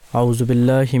أعوذ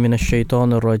بالله من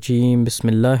الشيطان الرجيم بسم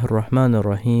الله الرحمن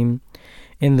الرحيم.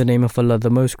 In the name of Allah, the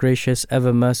most gracious,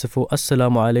 ever merciful.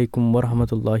 Assalamu alaikum wa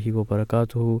rahmatullahi wa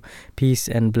barakatuhu. Peace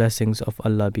and blessings of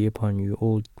Allah be upon you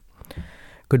all.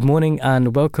 Good morning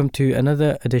and welcome to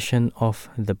another edition of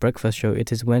The Breakfast Show.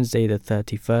 It is Wednesday the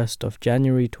 31st of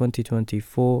January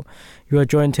 2024. You are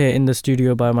joined here in the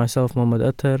studio by myself, Muhammad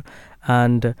Ather,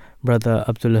 and brother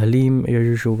Abdul Haleem, your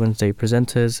usual Wednesday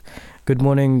presenters. Good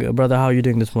morning, brother. How are you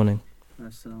doing this morning?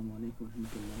 Assalamu alaikum wa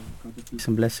rahmatullahi wa barakatuh. Peace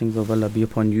and blessings of Allah be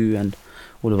upon you and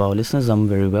all of our listeners. I'm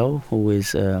very well.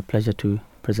 Always a pleasure to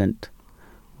present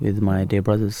with my dear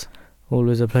brothers.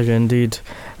 Always a pleasure indeed.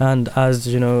 And as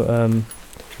you know,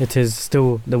 it is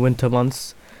still the winter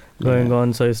months going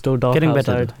on, so it's still dark Getting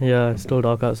outside. better. Yeah, it's still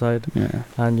dark outside. Yeah.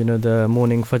 And the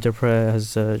morning Fajr prayer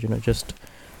has just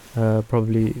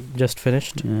probably just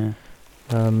finished. Yeah.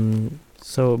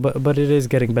 So but it is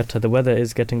getting better. The weather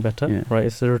is getting better, right?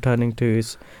 It's returning to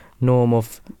its norm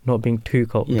of not being too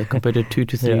cold. Yeah, compared to 2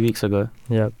 to 3 weeks ago.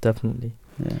 Yeah, definitely.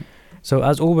 Yeah. So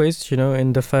as always,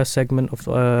 in the first segment of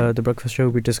the Breakfast Show,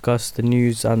 we discuss the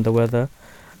news and the weather.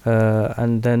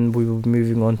 And then we will be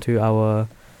moving on to our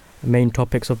main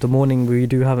topics of the morning. We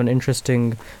do have an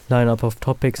interesting lineup of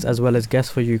topics as well as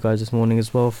guests for you guys this morning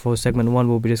as well. For segment 1,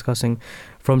 we'll be discussing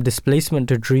from displacement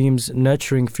to dreams,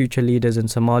 nurturing future leaders in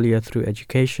Somalia through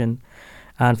education.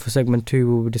 And for segment 2,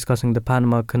 we'll be discussing the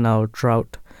Panama Canal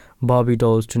Drought, Barbie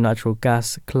dolls to natural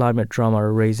gas, climate drama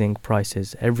raising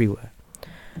prices everywhere.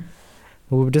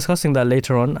 We'll be discussing that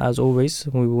later on. As always,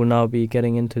 we will now be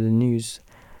getting into the news.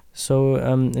 So,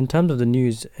 in terms of the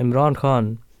news, Imran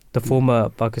Khan, the former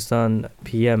Pakistan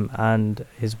PM, and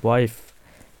his wife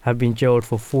have been jailed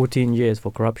for 14 years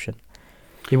for corruption.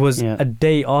 It was a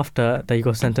day after that he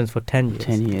got sentenced for 10 years.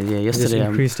 10 years, yeah. Yesterday,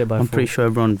 increased it by I'm 4. pretty sure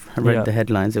everyone read the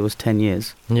headlines. It was 10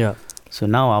 years. Yeah. So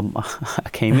now I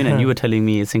came in and you were telling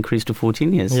me it's increased to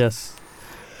 14 years. Yes.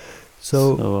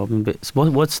 So I'm a bit,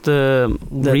 what's the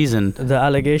reason? The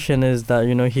allegation is that,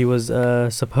 he was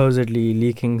supposedly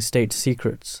leaking state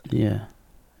secrets. Yeah.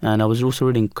 And I was also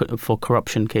reading for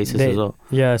corruption cases as well.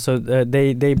 Yeah, so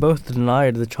they both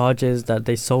denied the charges that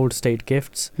they sold state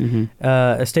gifts.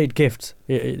 Mm-hmm. State gifts.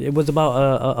 It was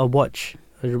about a watch.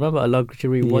 You remember a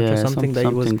luxury watch or something that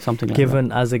he was given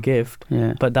like as a gift.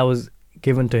 Yeah. But that was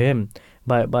given to him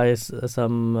by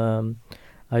some,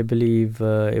 I believe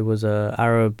it was a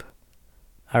Arab,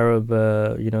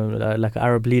 like an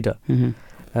Arab leader.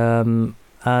 Mm-hmm.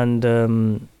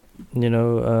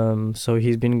 So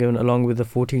he's been given, along with the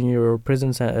 14-year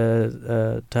prison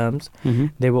terms. Mm-hmm.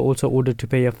 They were also ordered to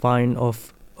pay a fine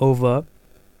of over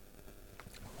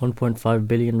 1.5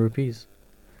 billion rupees.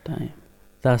 Damn.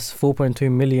 That's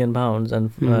 4.2 million pounds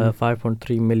and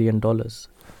 $5.3 million.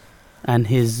 And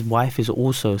his wife is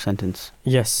also sentenced.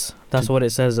 Yes, that's what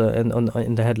it says in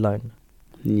the headline.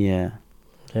 Yeah.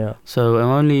 Yeah. So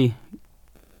only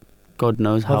God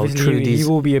knows how true these. He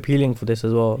will be appealing for this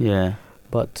as well. Yeah.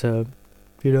 But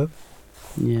Yeah.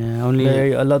 Only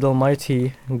may Allah the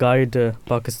Almighty guide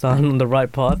Pakistan on the right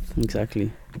path.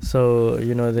 Exactly. So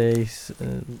they.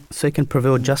 So it can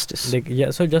prevail justice.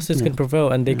 So justice can prevail,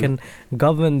 and they can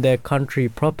govern their country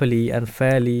properly and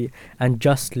fairly and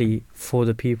justly for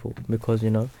the people, because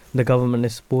the government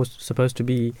is supposed to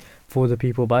be for the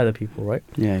people by the people, right?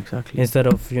 Yeah, exactly. Instead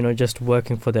of just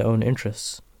working for their own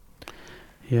interests.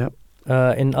 Yeah.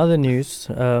 In other news,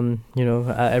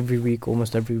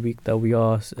 almost every week that we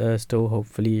are still,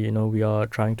 hopefully, we are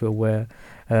trying to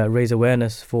raise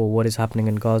awareness for what is happening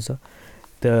in Gaza.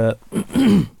 The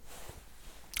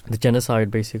genocide,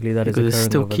 basically, that because is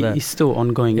occurring over there. It's still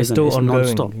ongoing, It's still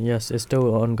ongoing. Non-stop. Yes, it's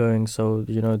still ongoing. So,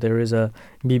 there is a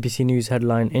BBC News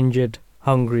headline, injured,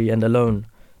 hungry and alone.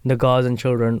 The Gazan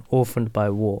children orphaned by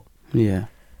war. Yeah.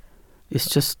 It's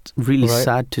just really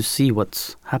sad to see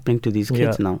what's happening to these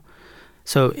kids now.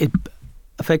 So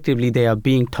effectively they are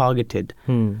being targeted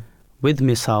with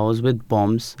missiles, with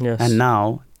bombs, and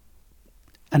now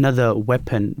another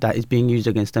weapon that is being used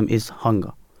against them is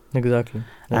hunger. Exactly.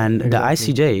 And the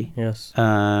ICJ,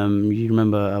 you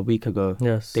remember a week ago,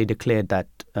 they declared that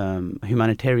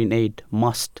humanitarian aid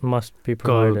must be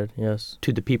provided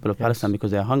to the people of Palestine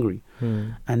because they are hungry.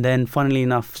 And then, funnily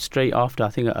enough, straight after, I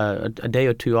think a day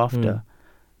or two after,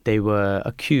 they were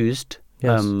accused,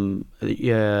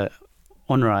 UNRWA,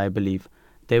 I believe,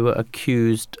 they were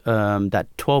accused that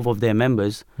 12 of their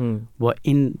members were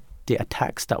in the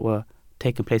attacks that were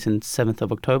taking place on 7th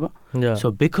of October. Yeah.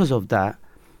 So because of that,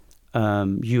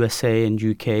 USA and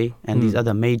UK and these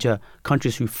other major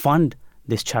countries who fund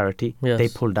this charity, they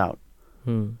pulled out.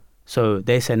 So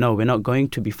they said, no, we're not going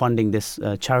to be funding this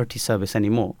charity service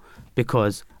anymore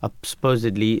because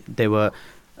supposedly they were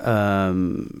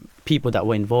people that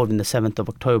were involved in the 7th of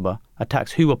October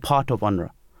attacks who were part of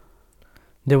UNRWA.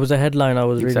 There was a headline I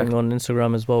was Exactly. reading on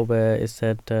Instagram as well where it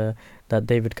said that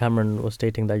David Cameron was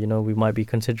stating that, we might be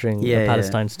considering a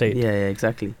Palestine state. Yeah,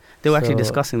 exactly. They were actually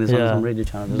discussing this on some radio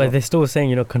channels as But well. they're still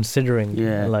saying, considering,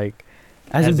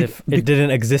 as if it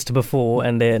didn't exist before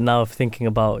and they're now thinking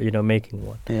about, making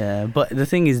one. Yeah, but the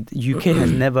thing is, UK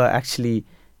has never actually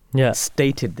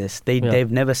stated this.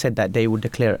 They've never said that they would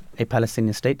declare a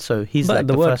Palestinian state. So he's but like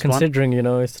the the word first considering,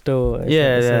 is still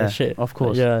shit. Of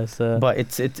course. Yeah, but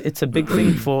it's a big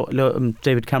thing for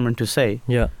David Cameron to say.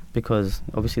 Yeah, because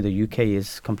obviously the UK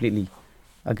is completely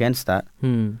against that.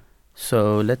 Hmm.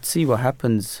 So let's see what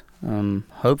happens.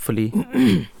 Hopefully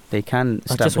they can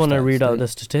establish. I just want to read state. out the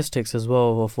statistics as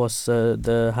well of what's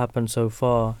happened so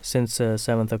far since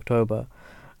 7th October.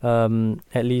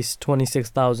 At least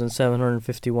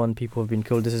 26,751 people have been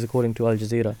killed. This is according to Al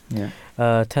Jazeera. Yeah.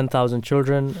 10,000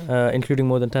 children, including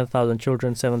more than 10,000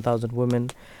 children, 7,000 women,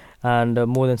 and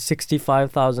more than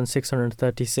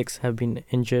 65,636 have been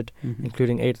injured,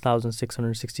 including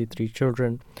 8,663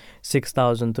 children,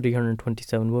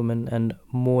 6,327 women, and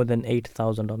more than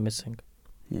 8,000 are missing.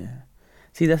 Yeah.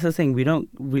 See, that's the thing. We don't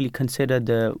really consider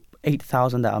the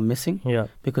 8,000 that are missing. Yeah.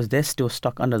 Because they're still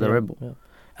stuck under the rubble. Yeah.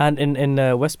 And in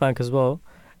West Bank as well,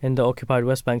 in the occupied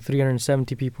West Bank,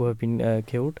 370 people have been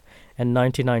killed and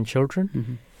 99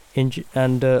 children,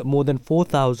 and more than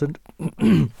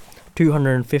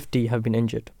 4,250 have been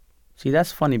injured. See,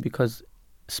 that's funny because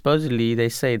supposedly they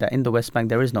say that in the West Bank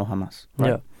there is no Hamas. Right?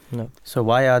 Yeah, no. So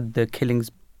why are the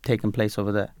killings taking place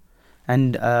over there?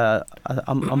 And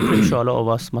I'm pretty sure a lot of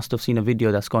us must have seen a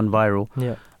video that's gone viral.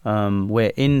 Yeah.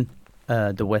 Where in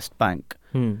the West Bank,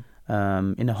 in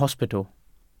a hospital,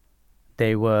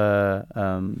 they were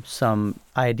some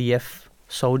IDF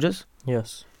soldiers.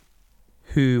 Yes.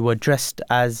 Who were dressed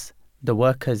as the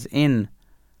workers in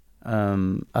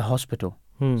a hospital.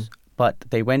 But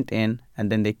they went in and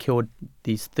then they killed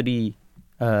these 3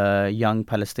 young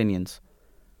Palestinians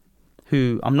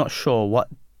who I'm not sure what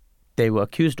they were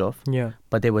accused of,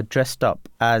 but they were dressed up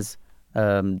as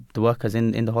the workers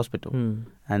in the hospital,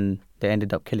 and they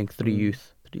ended up killing 3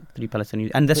 youth, 3 Palestinian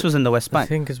youth. And this was in the West Bank.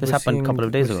 This happened a couple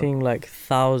of days ago. We're seeing like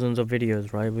thousands of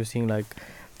videos, right? We're seeing like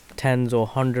tens or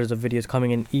hundreds of videos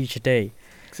coming in each day.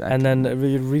 Exactly. And then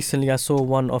recently I saw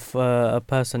one of a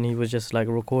person, he was just like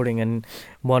recording, and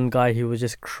one guy, he was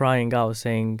just crying out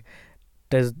saying,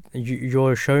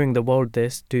 you're showing the world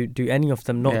this, do any of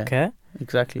them not care?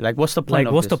 Exactly. Like, what's the point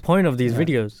of what's this? the point of these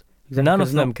videos? Exactly. None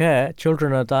of them care.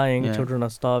 Children are dying, children are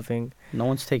starving. No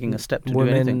one's taking a step to do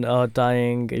anything. Women are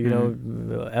dying,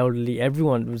 elderly,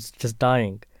 everyone was just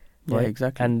dying. Right? Yeah,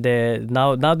 exactly. And they're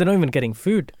now they're not even getting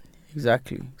food.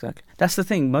 Exactly. That's the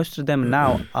thing. Most of them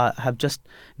now have just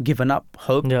given up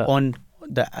hope on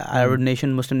the Arab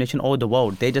nation, Muslim nation, or the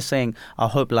world. They're just saying our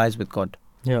hope lies with God.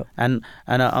 Yeah. And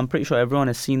I'm pretty sure everyone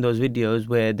has seen those videos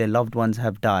where their loved ones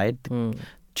have died,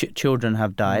 children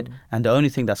have died, and the only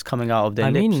thing that's coming out of their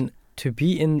lips. I mean, to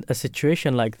be in a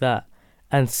situation like that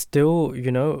and still,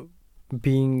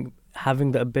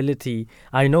 having the ability.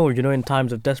 I know, in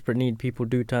times of desperate need, people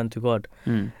do turn to God,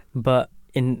 but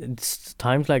in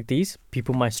times like these,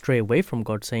 people might stray away from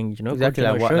God, saying, exactly,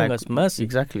 God, showing us mercy.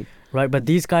 Exactly. Right, but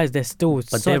these guys, they're still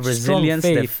but their resilience,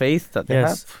 their faith that they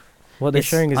have, what they're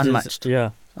showing is unmatched.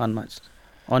 Unmatched.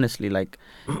 Honestly, we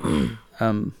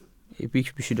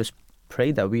should just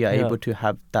pray that we are able to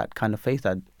have that kind of faith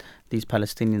that these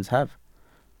Palestinians have.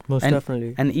 Most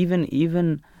definitely. And even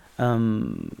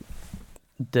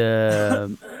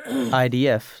the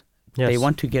IDF, they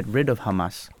want to get rid of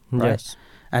Hamas, right? Yes.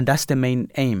 And that's the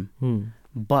main aim.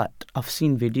 But I've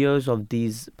seen videos of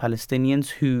these Palestinians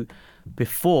who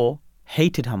before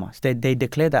hated Hamas. They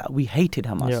declare that we hated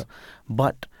Hamas.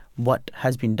 But what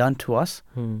has been done to us,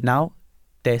 now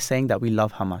they're saying that we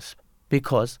love Hamas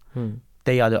because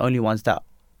they are the only ones that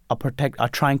are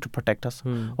trying to protect us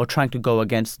or trying to go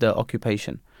against the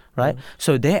occupation, right?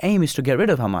 So their aim is to get rid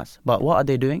of Hamas. But what are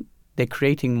they doing? They're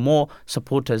creating more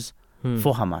supporters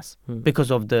for Hamas because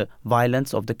of the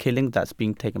violence, of the killing that's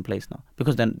being taken place now.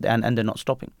 Because and they're not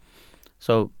stopping.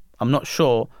 So I'm not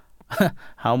sure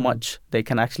how much they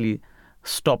can actually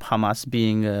stop Hamas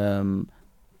being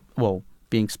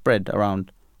spread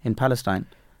around in Palestine.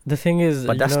 The thing is,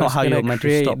 but that's not how you're meant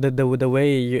to stop. The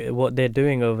way what they're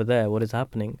doing over there, what is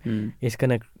happening, is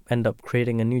going to end up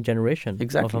creating a new generation of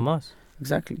Hamas.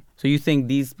 Exactly. So you think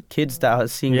these kids that are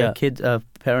seeing their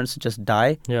parents just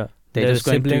die? Yeah. They're just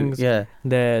siblings,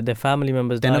 their family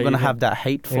members. They're not going to have that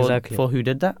hate for who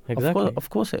did that. Exactly. Of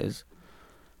course it is.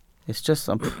 It's just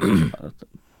the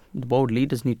world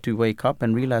leaders need to wake up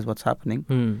and realize what's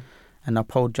happening. and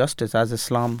uphold justice as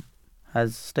Islam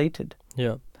has stated.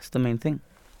 Yeah. That's the main thing.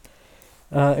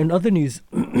 In other news,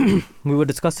 we were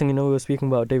discussing, we were speaking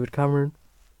about David Cameron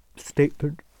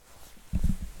statement.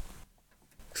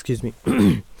 Excuse me.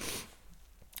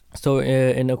 So,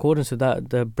 in accordance with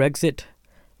that, the Brexit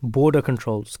border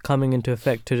controls coming into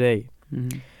effect today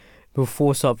will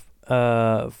force up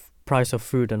price of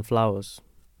food and flowers.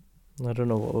 I don't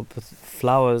know what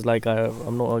flowers, like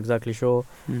I'm not exactly sure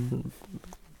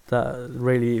that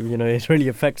really, it really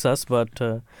affects us, but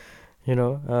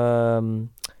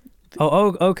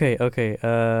okay.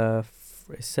 It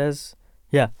says,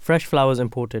 fresh flowers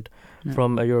imported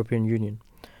from a European Union,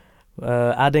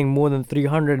 adding more than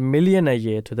 300 million a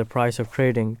year to the price of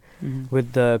trading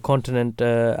with the continent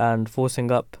and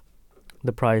forcing up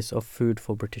the price of food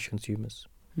for British consumers.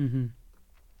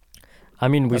 I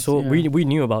mean, we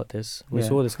knew about this. We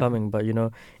saw this coming, but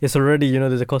it's already,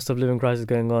 there's a cost of living crisis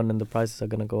going on, and the prices are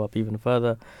going to go up even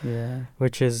further. Yeah,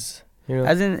 which is,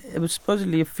 as in, it was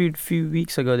supposedly a few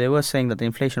weeks ago they were saying that the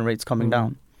inflation rate's coming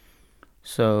down.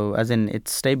 So, as in,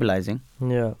 it's stabilizing.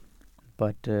 Yeah.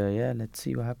 But let's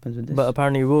see what happens with this. But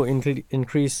apparently it will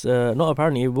increase. Not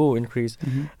apparently, it will increase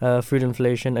food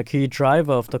inflation, a key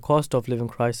driver of the cost of living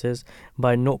crisis,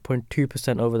 by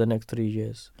 0.2% over the next 3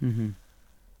 years.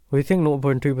 We think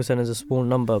 0.2% is a small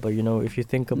number, but if you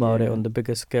think about it on the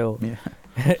bigger scale,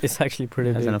 it's actually pretty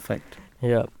big. Has an effect.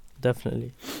 Yeah,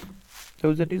 definitely. There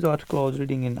was a news article I was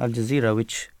reading in Al Jazeera,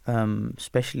 which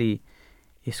especially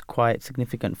is quite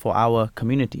significant for our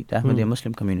community, the Ahmadiyya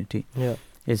Muslim community. Yeah.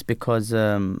 Is because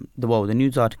the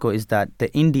news article is that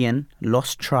the Indian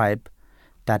lost tribe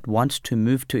that wants to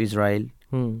move to Israel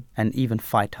and even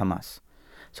fight Hamas.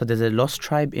 So there's a lost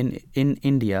tribe in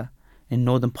India, in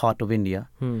northern part of India,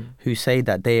 who say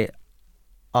that they're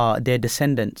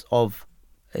descendants of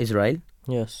Israel.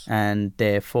 Yes. And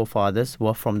their forefathers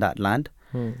were from that land.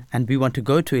 And we want to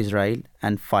go to Israel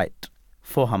and fight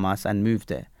for Hamas and move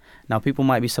there. Now, people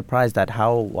might be surprised at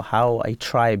how a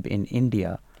tribe in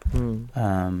India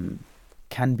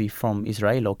can be from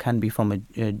Israel or can be from a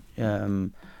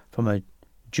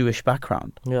Jewish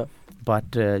background. Yeah.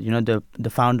 But the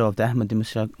founder of the Ahmadi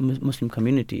Muslim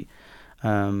community,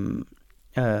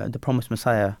 the promised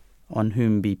Messiah, on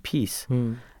whom be peace.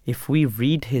 If we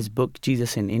read his book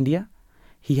Jesus in India,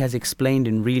 he has explained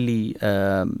in really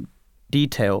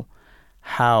detail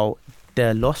how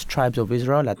the lost tribes of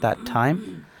Israel at that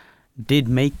time did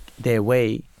make their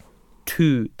way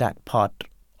to that part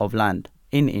of land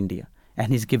in India,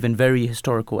 and he's given very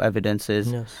historical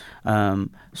evidences. Yes.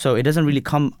 So it doesn't really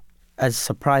come as a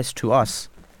surprise to us,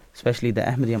 especially the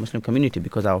Ahmadiyya Muslim community,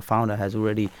 because our founder has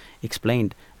already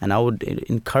explained. And I would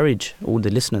encourage all the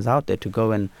listeners out there to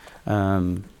go and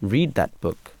read that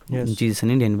book, Jesus in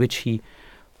India, in which he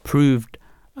proved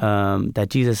that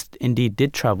Jesus indeed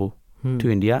did travel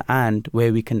to India, and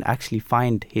where we can actually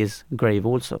find his grave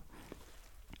also.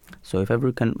 So if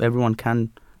everyone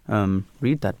can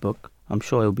read that book, I'm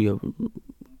sure it'll be a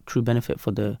true benefit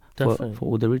for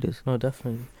all the readers. No,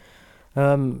 definitely.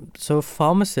 So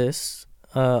pharmacists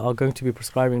are going to be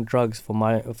prescribing drugs for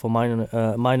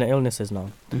minor illnesses now.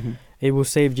 It will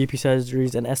save GP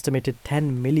surgeries an estimated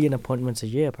 10 million appointments a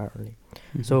year, apparently.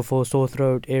 So for sore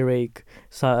throat, earache,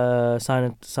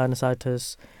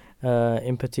 sinusitis,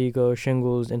 impetigo,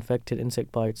 shingles, infected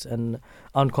insect bites, and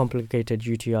uncomplicated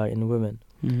UTI in women.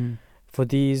 For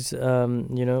these,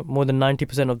 more than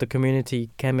 90% of the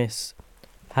community chemists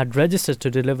had registered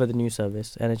to deliver the new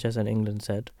service, NHS and England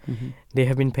said. They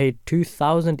have been paid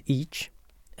 $2,000 each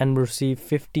and will receive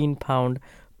 £15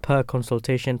 per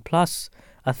consultation plus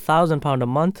 £1,000 a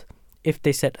month if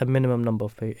they set a minimum number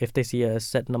if they see a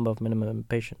set number of minimum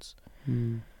patients.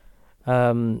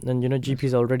 And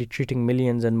GPs are already treating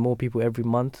millions and more people every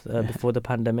month before the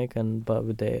pandemic, but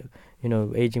with the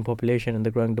aging population and the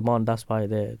growing demand, that's why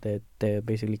they're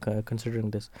basically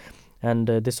considering this. And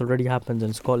this already happens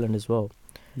in Scotland as well,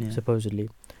 supposedly.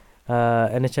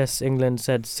 NHS England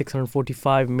said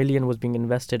 645 million was being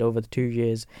invested over the 2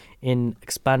 years in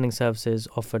expanding services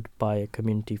offered by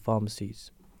community pharmacies.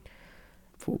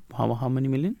 For how many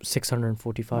million?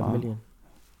 645 million.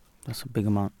 That's a big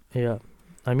amount. Yeah.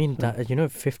 I mean, that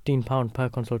 £15 per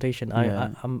consultation.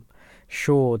 I'm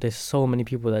sure there's so many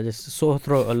people that just sore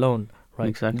throat alone, right?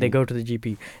 Exactly. They go to the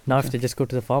GP. Now, if they just go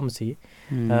to the pharmacy,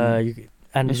 a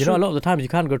lot of the times you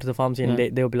can't go to the pharmacy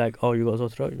and they'll be like, "Oh, you got sore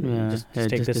throat. Just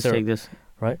take this syrup." Take this.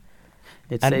 Right?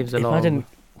 It and saves a lot. Imagine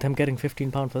them getting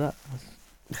 £15 for that.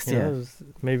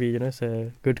 Maybe it's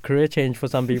a good career change for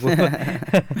some people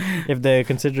if they're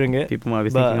considering it. People might be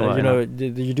thinking about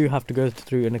it. You do have to go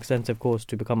through an extensive course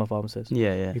to become a pharmacist.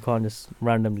 Yeah. You can't just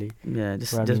randomly. Yeah,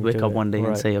 just wake up one day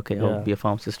and say, okay, I'll be a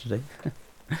pharmacist today.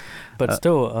 But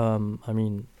still,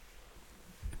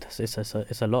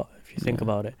 it's a lot if you think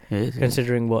about it.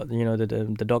 Considering what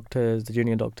the doctors, the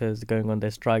junior doctors, going on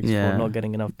their strikes for not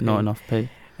getting enough pay. Not enough pay.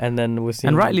 And then we're seeing,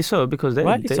 and rightly so, because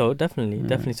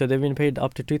definitely. So they've been paid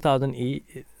up to 2,000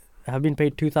 have been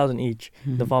paid 2,000 each.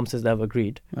 The pharmacists that have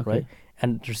agreed, right,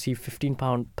 and receive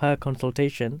 £15 per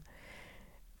consultation,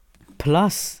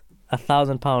 plus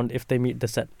 £1,000 if they meet the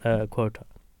set quota.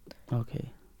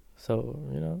 Okay. So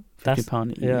that's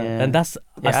 £50. And that's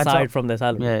aside from their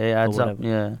salary. Yeah, it adds up.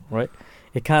 Yeah, right.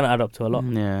 It can add up to a lot.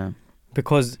 Yeah.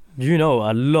 Because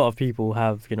a lot of people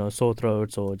have sore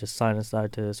throats or just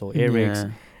sinusitis or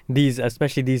earaches.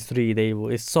 Especially these three,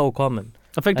 it's so common.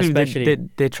 Effectively,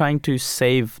 they're trying to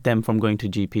save them from going to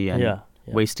GP and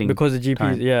wasting because the GP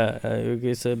time.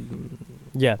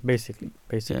 Basically.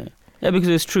 Yeah, because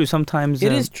it's true. Sometimes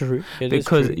it is true.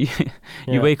 Because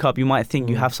you wake up, you might think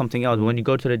you have something else, but when you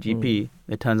go to the GP,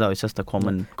 it turns out it's just a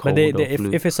common cold. But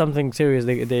if it's something serious,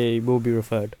 they will be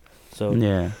referred. So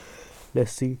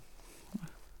let's see.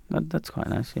 That's quite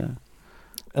nice. Yeah.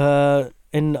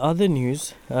 In other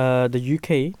news, the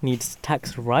UK needs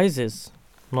tax rises,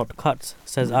 not cuts,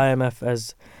 says IMF,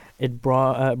 as it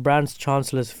brands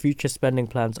Chancellor's future spending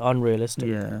plans unrealistic.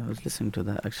 Yeah, I was listening to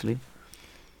that actually.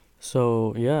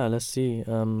 So, let's see.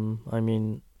 The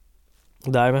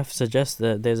IMF suggests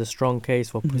that there's a strong case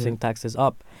for pushing taxes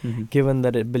up, given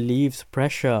that it believes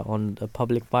pressure on the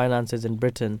public finances in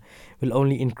Britain will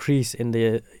only increase in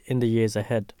the years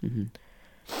ahead.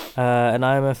 An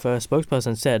IMF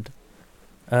spokesperson said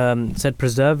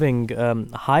preserving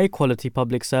high quality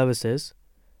public services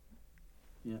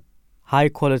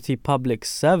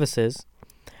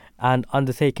and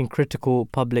undertaking critical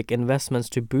public investments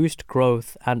to boost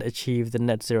growth and achieve the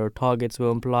net zero targets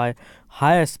will imply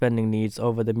higher spending needs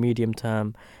over the medium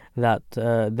term that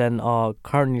then are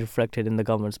currently reflected in the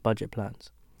government's budget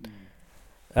plans.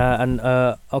 And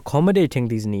accommodating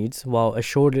these needs while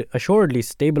assuredly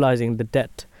stabilizing the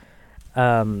debt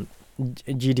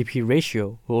GDP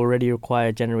ratio will already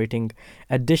require generating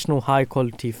additional high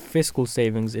quality fiscal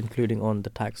savings, including on the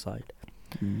tax side.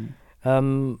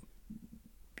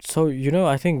 So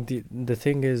I think the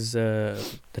thing is the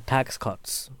tax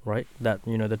cuts, right? That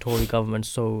the Tory government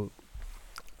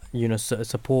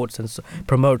supports and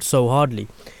promotes so hardly.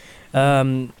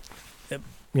 It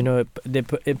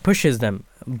pushes them,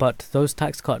 but those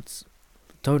tax cuts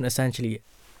don't essentially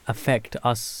affect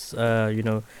us.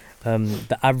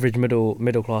 The average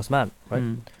middle class man,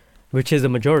 right? Which is the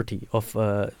majority of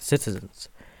citizens.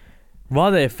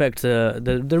 Rather affect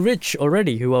the rich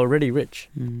already, who are already rich.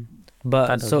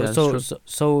 But so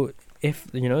if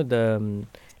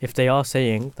if they are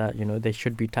saying that there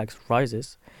should be tax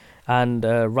rises, and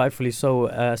rightfully so,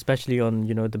 especially on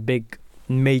the big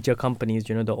major companies,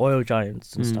 the oil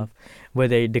giants and stuff, where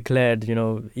they declared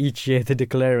each year they're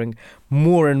declaring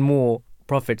more and more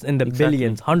profits in the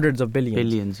billions, hundreds of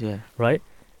billions, right?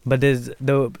 But there's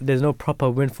no proper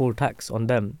windfall tax on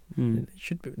them.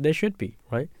 There should be,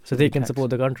 right? So they can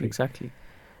support the country. Exactly.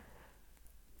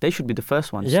 They should be the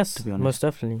first ones, yes, to be honest. Most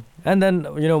definitely. And then,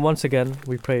 once again,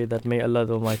 we pray that may Allah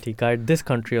the Almighty guide this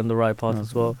country on the right path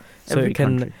as well. So every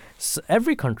country.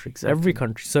 Every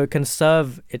country. So it can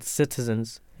serve its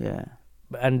citizens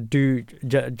and do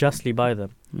justly by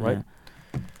them, right?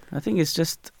 I think it's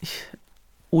just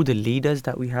all the leaders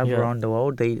that we have around the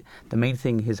world. The main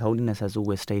thing His Holiness has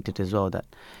always stated as well, that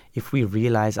if we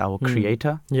realize our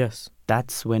Creator,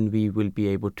 that's when we will be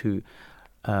able to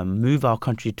move our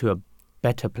country to a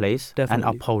better place and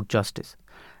uphold justice.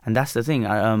 And that's the thing.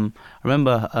 I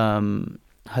remember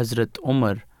Hazrat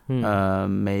Umar,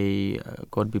 may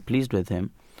God be pleased with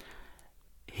him,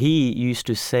 he used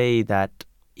to say that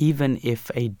even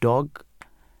if a dog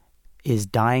is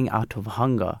dying out of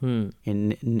hunger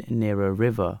near a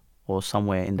river or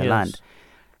somewhere in the land,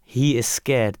 he is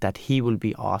scared that he will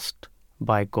be asked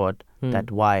by God that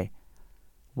why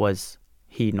was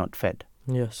he not fed.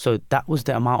 Yes. So that was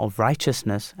the amount of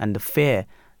righteousness and the fear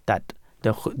that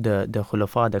the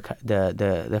Khulafa,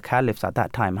 the caliphs at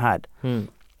that time had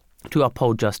to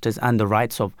uphold justice and the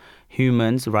rights of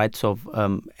humans, rights of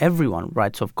everyone,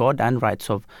 rights of God and rights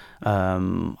of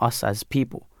us as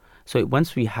people. So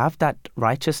once we have that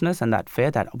righteousness and that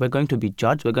fear that we're going to be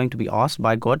judged, we're going to be asked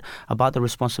by God about the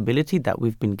responsibility that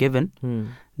we've been given,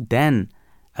 then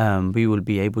we will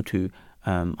be able to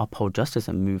uphold justice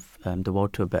and move the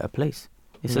world to a better place.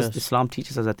 It's just Islam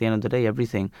teaches us at the end of the day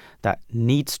everything that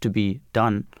needs to be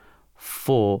done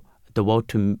for the world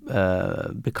to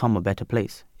become a better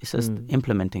place. It's just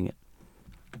implementing it.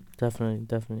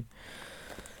 Definitely.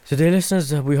 So dear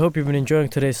listeners, we hope you've been enjoying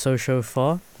today's so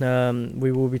far.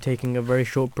 We will be taking a very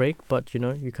short break, but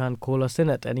you can call us in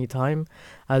at any time.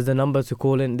 As the number to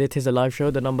call in, it is a live show.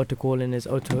 The number to call in is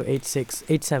 0286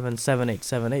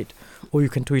 877878, or you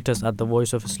can tweet us at The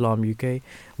Voice of Islam UK.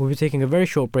 We'll be taking a very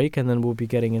short break, and then we'll be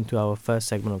getting into our first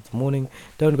segment of the morning.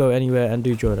 Don't go anywhere, and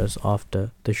do join us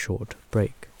after the short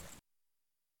break.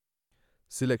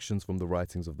 Selections from the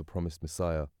writings of the promised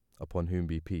Messiah, upon whom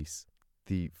be peace,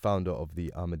 the founder of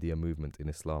the Ahmadiyya movement in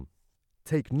Islam.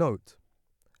 Take note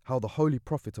how the Holy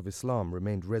Prophet of Islam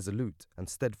remained resolute and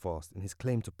steadfast in his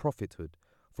claim to prophethood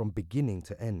from beginning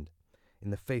to end,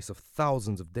 in the face of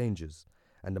thousands of dangers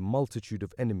and a multitude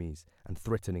of enemies and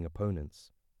threatening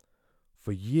opponents.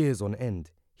 For years on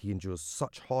end, he endures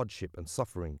such hardship and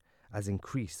suffering as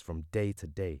increased from day to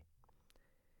day,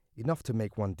 enough to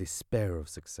make one despair of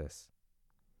success.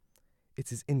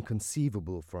 It is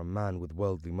inconceivable for a man with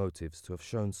worldly motives to have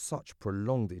shown such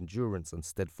prolonged endurance and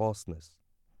steadfastness.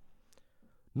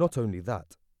 Not only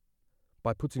that,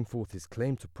 by putting forth his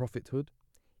claim to prophethood,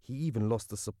 he even lost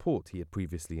the support he had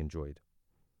previously enjoyed.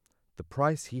 The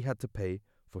price he had to pay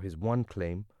for his one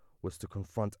claim was to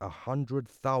confront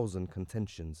 100,000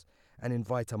 contentions and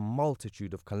invite a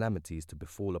multitude of calamities to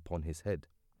befall upon his head.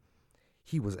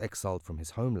 He was exiled from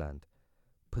his homeland,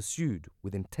 pursued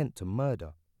with intent to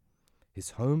murder.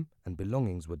 His home and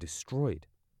belongings were destroyed.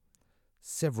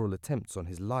 Several attempts on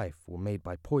his life were made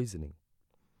by poisoning.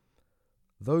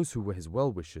 Those who were his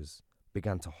well-wishers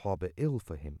began to harbour ill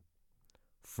for him.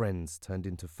 Friends turned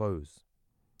into foes.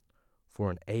 For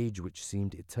an age which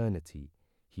seemed eternity,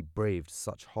 he braved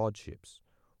such hardships,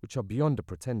 which are beyond a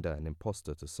pretender and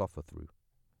impostor to suffer through.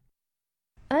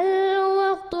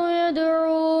 الوقت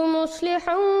يدعو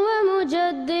مصلحا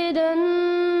ومجددا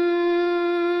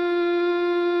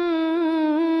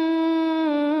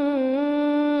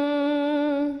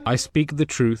I speak the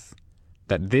truth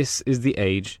that this is the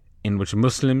age in which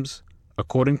Muslims,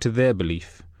 according to their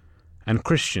belief, and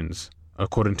Christians,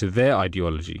 according to their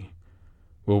ideology,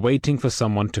 were waiting for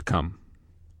someone to come.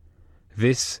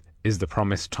 This is the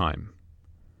promised time.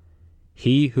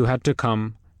 He who had to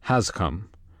come has come,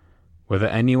 whether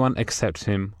anyone accepts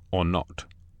him or not.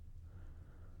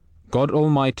 God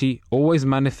Almighty always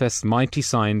manifests mighty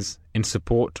signs in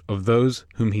support of those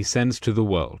whom He sends to the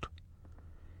world.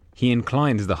 He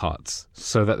inclines the hearts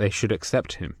so that they should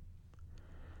accept Him.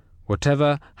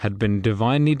 Whatever had been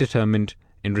divinely determined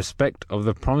in respect of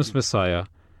the promised Messiah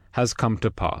has come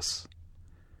to pass.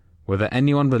 Whether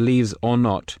anyone believes or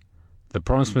not, the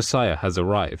promised Messiah has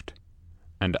arrived,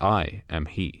 and I am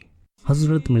He.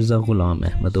 Hazrat Mirza Ghulam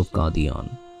Ahmed of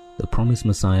Qadian, the promised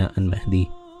Messiah and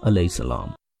Mahdi alayhi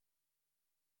salam.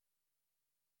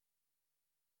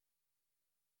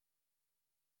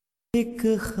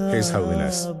 His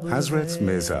Holiness Hazrat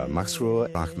Mirza Masroor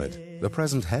Ahmed, the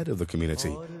present head of the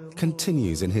community,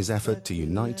 continues in his effort to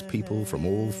unite people from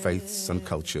all faiths and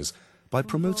cultures by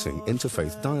promoting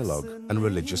interfaith dialogue and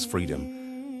religious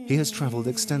freedom. He has travelled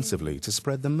extensively to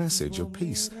spread the message of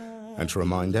peace and to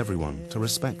remind everyone to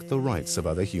respect the rights of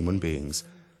other human beings.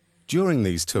 During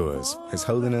these tours, His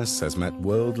Holiness has met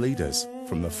world leaders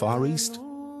from the Far East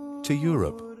to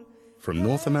Europe, from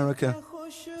North America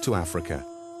to Africa,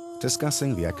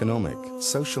 discussing the economic,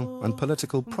 social and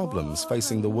political problems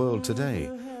facing the world today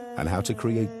and how to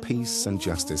create peace and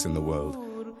justice in the world.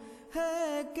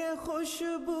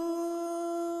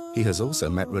 He has also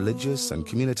met religious and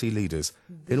community leaders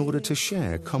in order to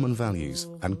share common values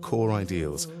and core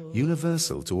ideals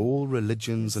universal to all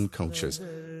religions and cultures,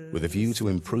 with a view to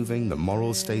improving the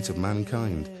moral state of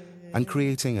mankind and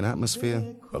creating an atmosphere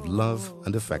of love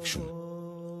and affection.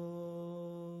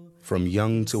 From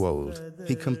young to old,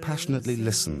 he compassionately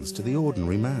listens to the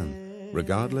ordinary man,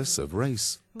 regardless of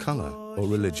race, color, or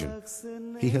religion.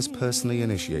 He has personally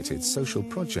initiated social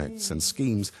projects and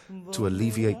schemes to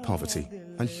alleviate poverty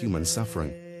and human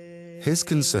suffering. His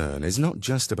concern is not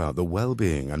just about the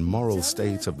well-being and moral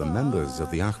state of the members of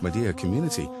the Ahmadiyya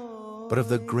community, but of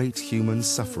the great human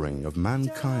suffering of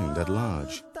mankind at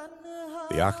large.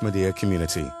 The Ahmadiyya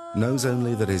community knows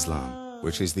only that Islam,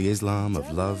 which is the Islam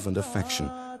of love and affection,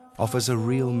 offers a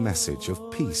real message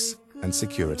of peace and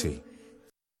security.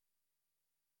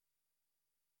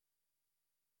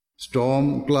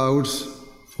 Storm clouds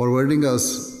forwarding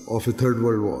us of a third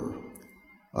world war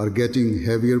are getting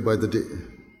heavier by the day.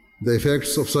 The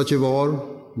effects of such a war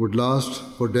would last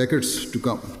for decades to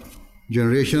come.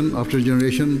 Generation after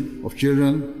generation of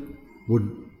children would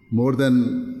more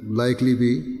than likely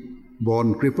be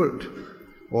born crippled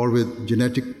or with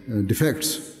genetic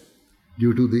defects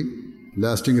due to the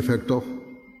lasting effect of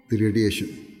the radiation.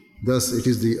 Thus, it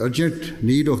is the urgent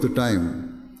need of the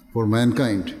time for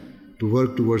mankind to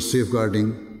work towards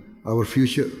safeguarding our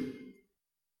future.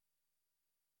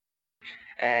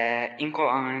 In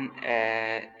Quran,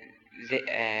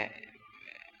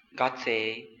 God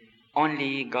say,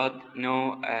 only God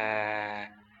know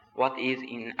what is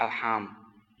in Arham.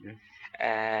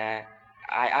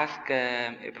 I asked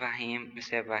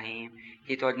Mr. Ibrahim,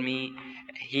 he told me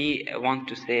he want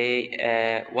to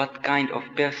say what kind of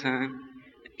person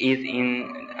is in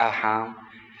Arham.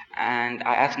 And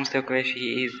I asked Mr.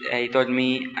 Qureshi, he told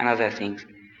me another thing,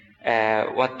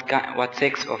 what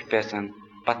sex of person.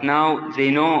 But now they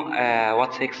know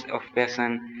what sex of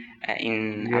person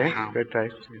in Arham. Yes,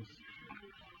 right. Yes.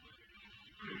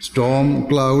 Storm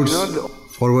clouds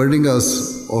forwarding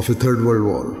us of a third world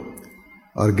war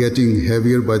are getting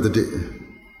heavier by the day.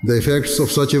 The effects of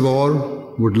such a war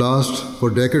would last for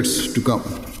decades to come.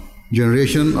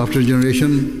 Generation after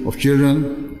generation of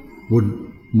children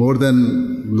would more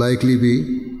than likely be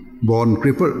born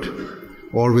crippled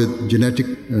or with genetic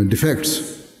defects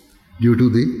due to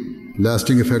the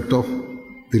lasting effect of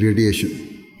the radiation.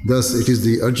 Thus, it is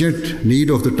the urgent need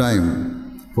of the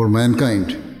time for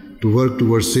mankind to work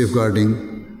towards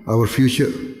safeguarding our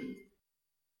future.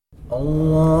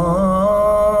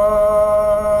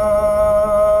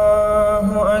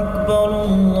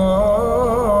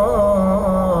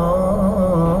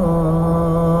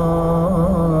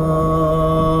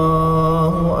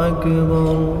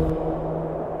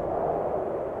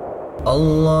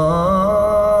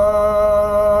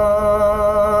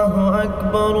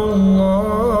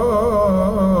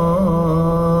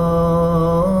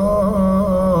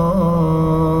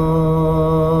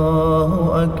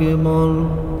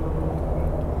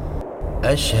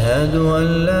 أشهد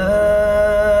أن لا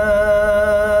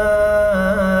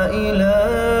إله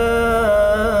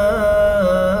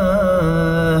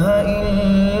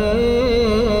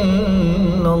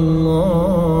إلا الله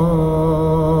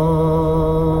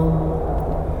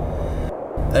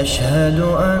أشهد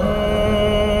أن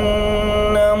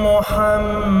محمدا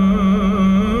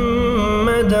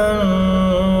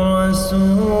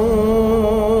رسول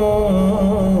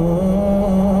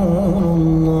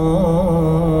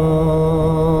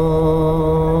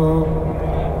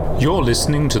You're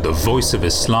listening to the Voice of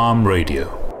Islam Radio.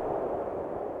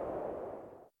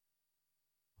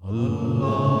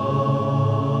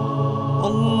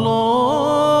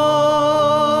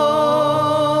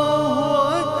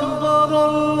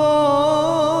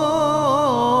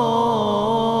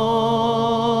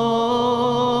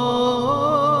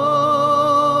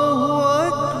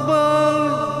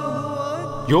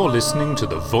 You're listening to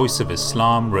the Voice of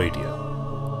Islam Radio,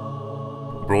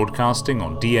 broadcasting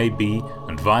on DAB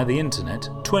and via the internet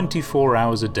 24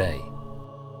 hours a day.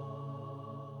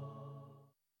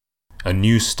 A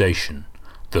new station,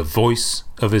 the Voice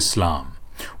of Islam,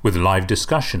 with live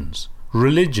discussions,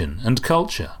 religion and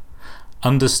culture.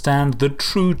 Understand the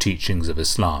true teachings of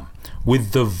Islam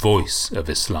with the Voice of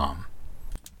Islam.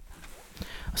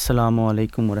 Assalamu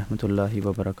alaikum wa rahmatullahi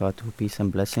wa barakatuh. Peace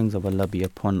and blessings of Allah be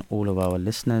upon all of our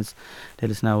listeners. Let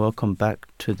us now welcome back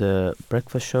to the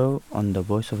breakfast show on the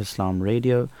Voice of Islam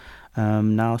Radio.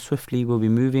 Now swiftly we'll be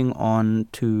moving on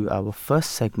to our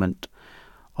first segment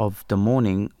of the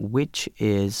morning, which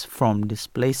is From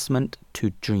Displacement to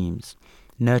Dreams,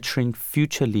 Nurturing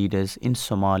Future Leaders in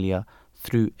Somalia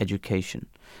through Education.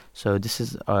 So this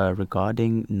is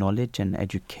regarding knowledge and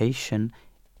education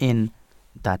in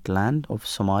that land of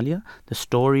Somalia. The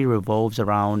story revolves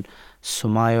around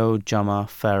Sumayo Jama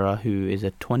Farah, who is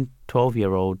a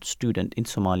 12-year-old student in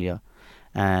Somalia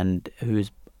and who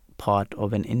is part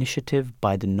of an initiative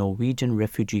by the Norwegian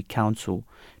Refugee Council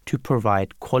to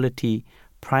provide quality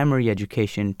primary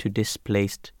education to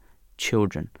displaced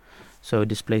children. So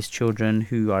displaced children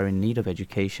who are in need of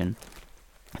education,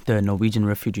 the Norwegian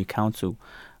Refugee Council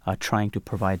are trying to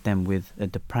provide them with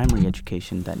the primary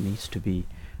education that needs to be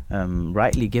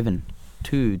rightly given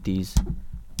to these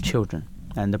children.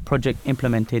 And the project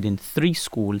implemented in 3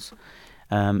 schools.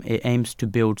 It aims to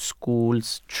build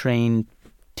schools, train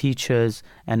teachers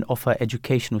and offer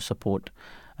educational support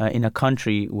in a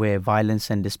country where violence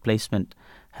and displacement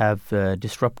have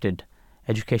disrupted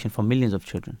education for millions of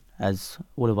children. As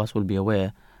all of us will be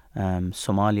aware,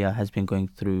 Somalia has been going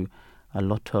through a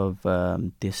lot of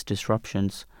these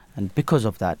disruptions, and because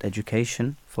of that,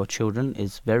 education for children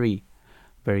is very,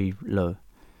 very low.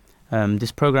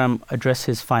 This program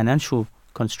addresses financial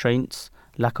constraints,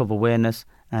 lack of awareness,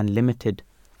 and limited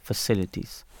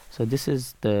facilities. So this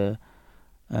is the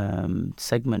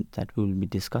segment that we will be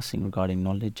discussing regarding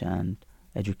knowledge and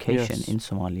education in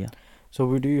Somalia. So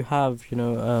we do have,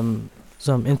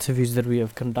 some interviews that we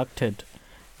have conducted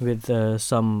with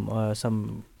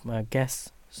some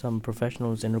guests, some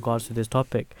professionals in regards to this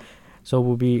topic. So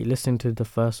we'll be listening to the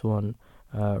first one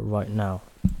right now.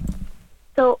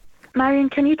 So, Maryan,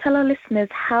 can you tell our listeners,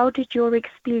 how did your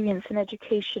experience in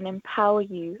education empower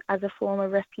you as a former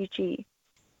refugee?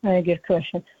 Good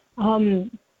question.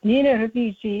 Being a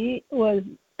refugee was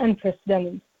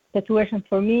unprecedented situation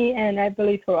for me, and I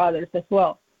believe for others as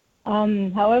well.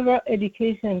 However,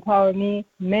 education empowered me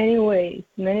many ways.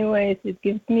 It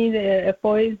gives me a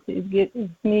voice. It gives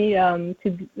me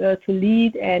to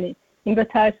lead and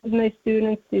empathize with my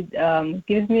students. It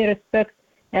gives me respect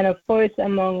and a voice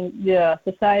among the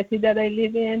society that I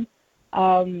live in.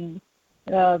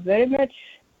 Very much,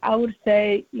 I would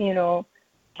say,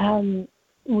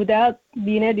 without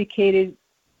being educated,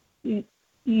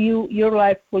 your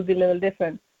life will be a little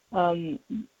different.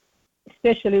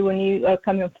 Especially when you are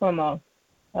coming from a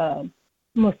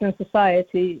Muslim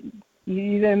society,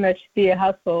 you very much be a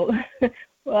housewife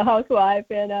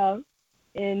and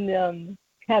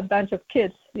have a bunch of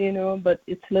kids, But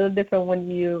it's a little different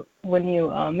when you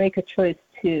make a choice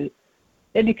to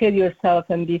educate yourself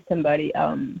and be somebody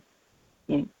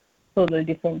in totally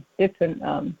different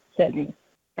settings.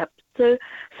 Yep. So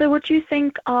what do you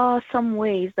think are some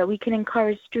ways that we can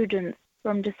encourage students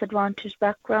from disadvantaged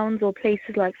backgrounds or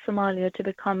places like Somalia to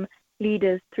become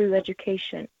leaders through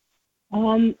education?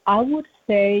 I would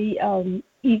say,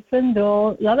 even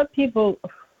though a lot of people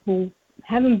who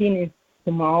haven't been in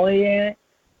Somalia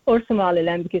or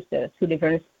Somaliland, because there are two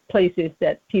different places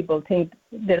that people think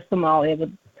they're Somalia, but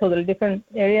totally different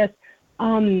areas,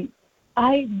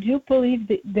 I do believe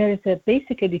that there is a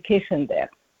basic education there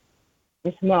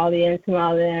in Somalia and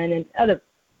Somaliland and other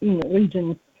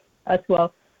regions as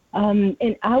well.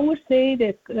 And I would say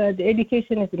that the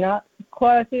education is not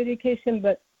quality education,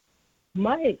 but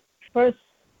my first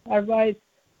advice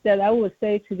that I would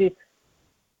say to these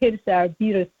kids are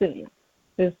be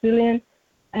resilient,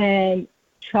 and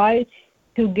try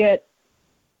to get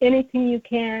anything you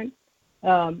can,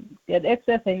 get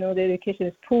access. I know the education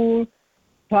is poor.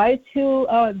 Try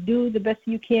to do the best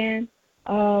you can.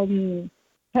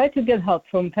 Try to get help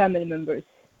from family members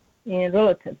and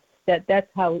relatives. That's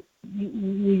how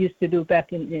we used to do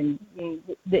back in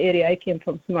the area I came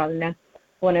from, Somaliland.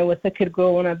 When I was a kid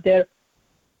growing up there,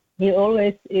 you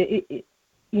always,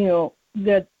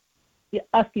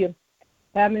 ask your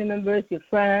family members, your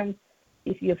friends,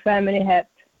 if your family have,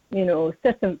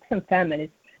 some families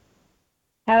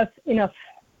have enough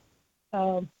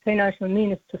financial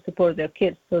means to support their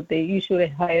kids, so they usually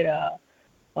hire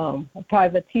a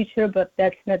private teacher, but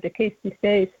that's not the case these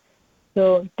days.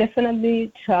 So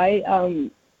definitely try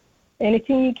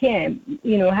anything you can.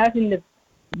 Having the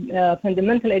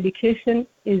fundamental education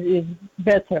is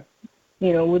better,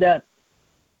 without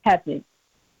having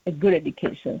a good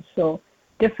education. So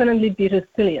definitely be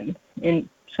resilient and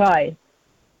try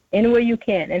any way you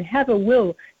can, and have a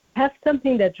will, have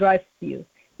something that drives you.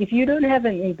 If you don't have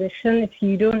an ambition, if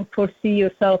you don't foresee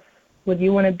yourself what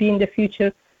you want to be in the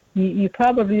future, you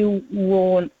probably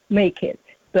won't make it.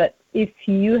 But if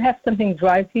you have something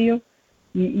drive you,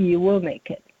 you will make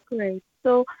it. Great.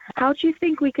 So how do you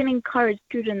think we can encourage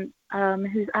students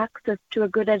whose access to a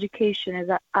good education is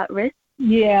at risk?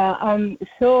 Yeah.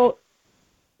 So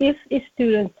if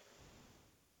students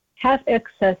have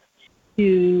access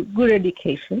to good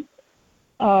education,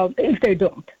 if they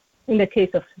don't, in the case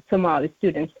of Somali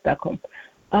students back home,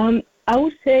 I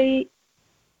would say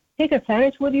take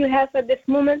advantage of what you have at this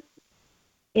moment,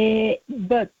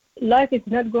 but life is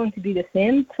not going to be the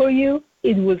same for you.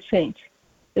 It will change.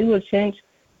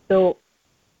 So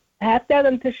have that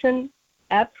ambition,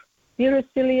 be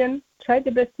resilient, try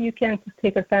the best you can to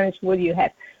take advantage of what you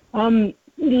have.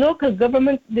 Local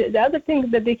government, the other thing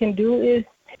that they can do is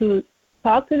to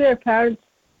talk to their parents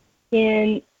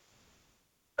and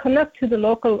connect to the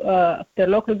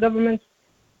local governments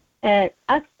and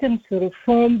ask them to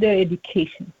reform their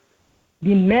education.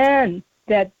 Demand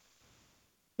that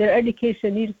their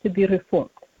education needs to be reformed.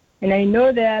 And I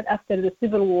know that after the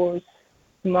civil wars,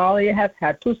 Somalia has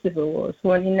had two civil wars,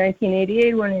 one in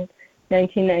 1988, one in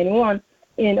 1991,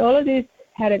 and all of this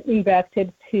had an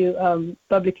impacted to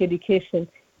public education.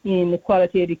 In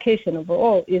quality education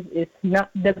overall is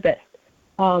not the best.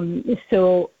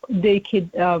 So they can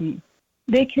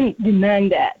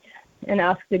demand that and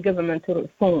ask the government to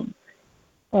reform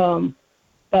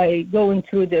by going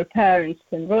through their parents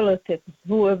and relatives,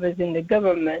 whoever's in the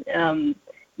government.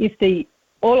 If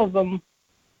all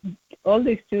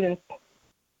these students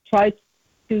try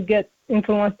to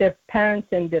influence their parents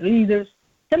and their leaders,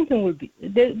 something will be.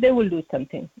 They will do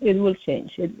something. It will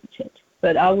change.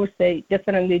 But I would say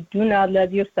definitely do not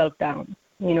let yourself down.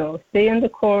 Stay on the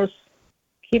course.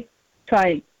 Keep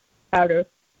trying harder.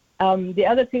 The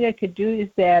other thing I could do is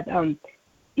that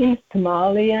in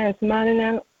Somalia and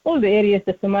Somaliland, all the areas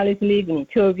that Somalis live in,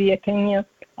 Ethiopia, Kenya,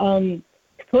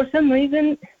 for some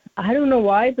reason, I don't know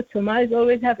why, but Somalis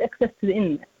always have access to the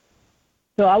internet.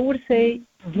 So I would say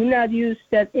do not use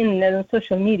that internet on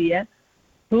social media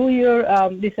to your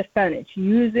disadvantage.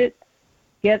 Use it.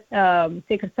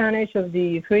 Take advantage of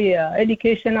the free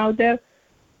education out there.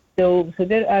 So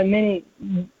there are many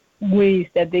ways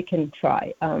that they can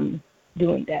try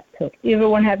doing that. So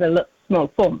everyone have a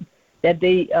small phone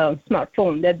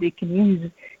smartphone that they can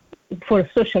use for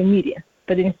social media.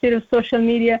 But instead of social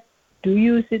media, do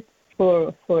use it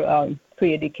for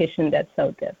free education that's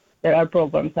out there. There are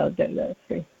programs out there that are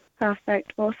free.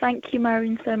 Perfect. Well, thank you,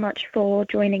 Maryan, so much for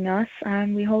joining us,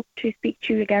 and we hope to speak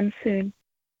to you again soon.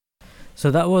 So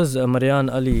that was Maryan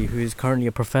Ali, who is currently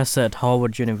a professor at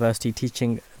Harvard University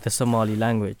teaching the Somali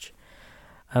language.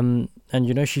 And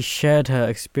she shared her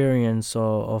experience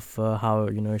of how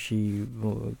she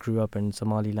grew up in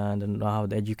Somaliland and how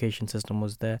the education system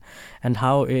was there, and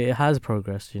how it has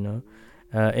progressed in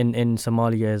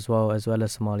Somalia as well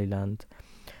as Somaliland,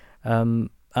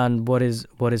 and what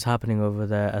is happening over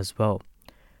there as well.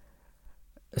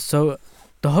 So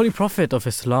the Holy Prophet of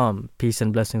Islam, peace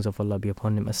and blessings of Allah be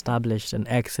upon him, established an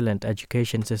excellent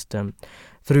education system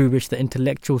through which the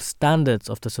intellectual standards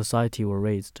of the society were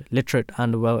raised. Literate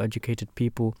and well-educated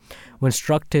people were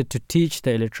instructed to teach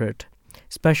the illiterate.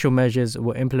 Special measures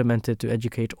were implemented to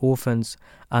educate orphans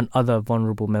and other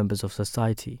vulnerable members of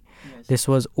society. Yes. This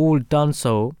was all done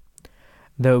so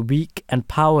the weak and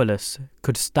powerless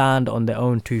could stand on their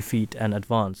own 2 feet and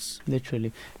advance.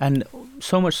 Literally. And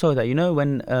so much so that,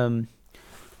 when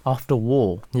after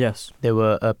war, yes, they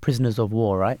were prisoners of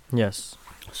war, right? Yes.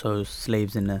 So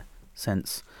slaves in a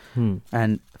sense.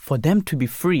 And for them to be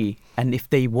free, and if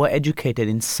they were educated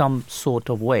in some sort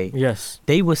of way, yes,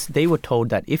 they were told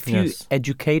that if you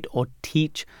educate or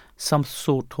teach some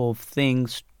sort of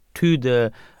things to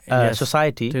the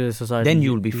society, then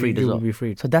you will be freed as well.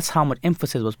 So that's how much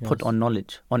emphasis was put on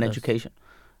knowledge, on education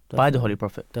by the Holy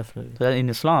Prophet. Definitely. So that in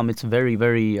Islam, it's a very,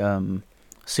 very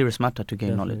serious matter to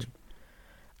gain knowledge.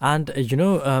 And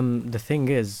the thing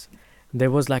is, there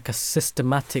was like a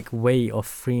systematic way of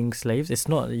freeing slaves. It's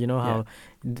not, how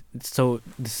so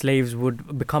the slaves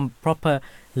would become proper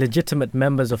legitimate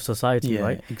members of society,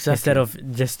 right? Exactly. Instead of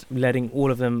just letting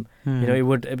all of them, there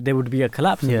would be a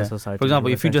collapse in the society. For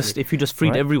example, if you just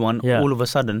freed everyone, all of a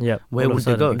sudden, where would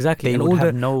they go? Exactly. They and would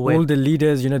have no way. All the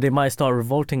leaders, they might start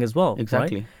revolting as well.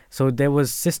 Exactly. Right? So there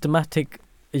was systematic,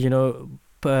 they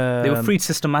were freed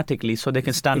systematically so they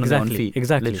can stand on their own feet.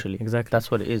 Exactly. Literally. Exactly. That's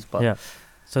what it is. But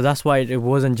so that's why it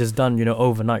wasn't just done,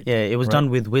 overnight. Yeah, it was done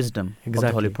with wisdom of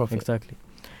the Holy Prophet. Exactly.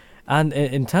 And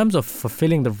in terms of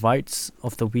fulfilling the rights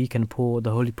of the weak and poor,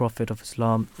 the Holy Prophet of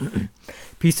Islam,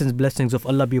 peace and blessings of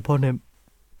Allah be upon him,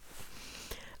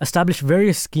 established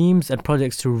various schemes and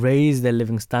projects to raise their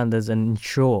living standards and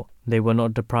ensure they were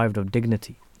not deprived of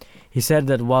dignity. He said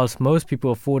that whilst most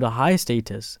people afford a high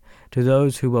status to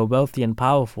those who were wealthy and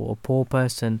powerful, a poor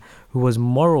person who was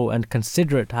moral and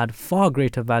considerate had far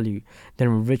greater value than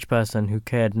a rich person who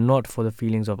cared not for the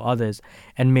feelings of others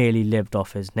and merely lived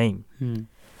off his name.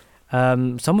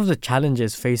 Some of the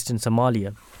challenges faced in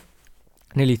Somalia,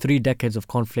 nearly 3 decades of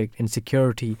conflict,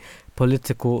 insecurity,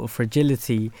 political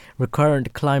fragility,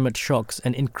 recurrent climate shocks,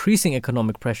 and increasing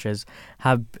economic pressures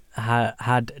have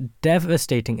had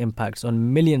devastating impacts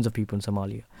on millions of people in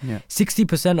Somalia.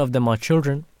 60% of them are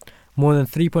children. More than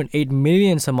 3.8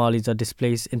 million Somalis are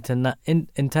displaced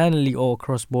internally or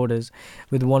across borders,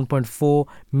 with 1.4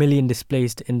 million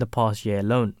displaced in the past year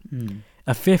alone.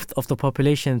 A fifth of the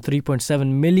population, 3.7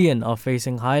 million, are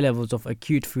facing high levels of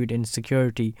acute food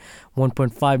insecurity.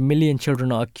 1.5 million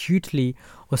children are acutely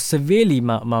or severely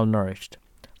malnourished.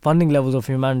 Funding levels of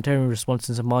humanitarian response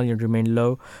in Somalia remain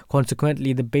low.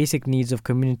 Consequently, the basic needs of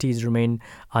communities remain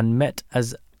unmet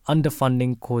as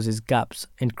underfunding causes gaps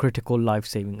in critical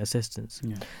life-saving assistance. So,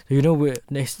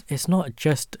 it's not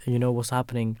just, what's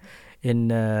happening in,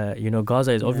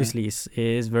 Gaza is obviously it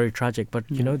is very tragic, but,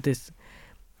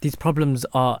 these problems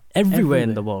are everywhere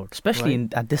in the world, especially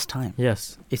at this time.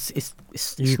 Yes, it's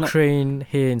Ukraine,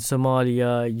 here in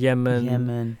Somalia,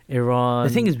 Yemen, Iran.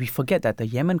 The thing is, we forget that the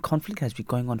Yemen conflict has been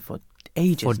going on for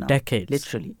ages, for decades,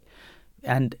 literally,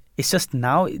 and it's just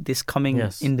now this coming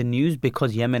in the news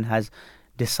because Yemen has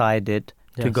decided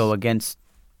to go against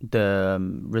the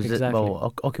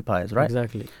occupiers, right?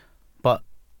 Exactly. But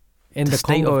in the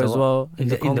state Congo of as well. In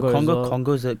the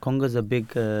Congo as well. Congo's a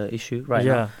big issue right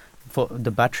now. For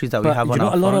the batteries that we have on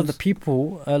our a lot phones. of the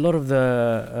people, a lot of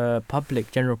the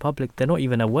general public, they're not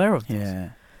even aware of this. Yeah.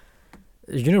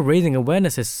 Raising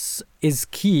awareness is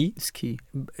key. It's key.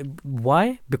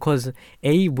 Why? Because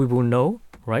A, we will know,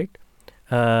 right?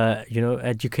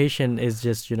 Education is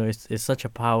just, it's such a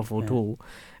powerful tool.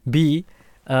 B,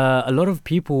 a lot of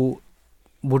people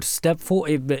would step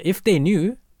forward. If they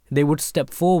knew, they would step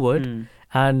forward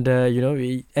and,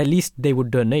 at least they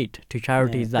would donate to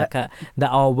charities that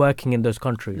are working in those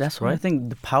countries. That's right? why I think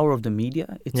the power of the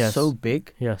media, it's so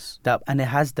big. Yes. And it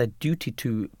has the duty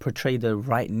to portray the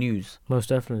right news. Most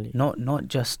definitely. Not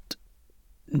just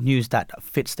news that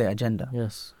fits their agenda.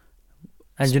 Yes.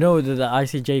 And the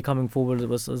ICJ coming forward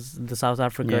was the South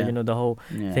Africa, the whole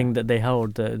thing that they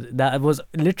held. That was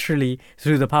literally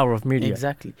through the power of media.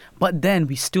 Exactly. But then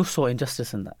we still saw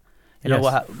injustice in that.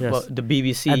 What the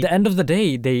BBC... At the end of the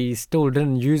day, they still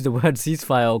didn't use the word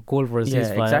ceasefire or call for a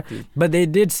ceasefire. Yeah, exactly. But they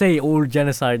did say all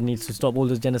genocide needs to stop, all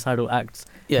those genocidal acts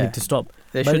need to stop.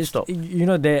 They should stop.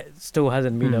 There still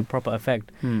hasn't been a proper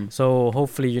effect. So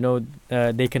hopefully,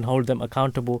 they can hold them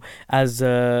accountable as,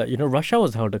 Russia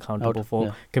was held accountable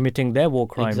for committing their war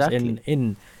crimes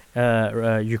in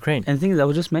Ukraine. And the thing is, I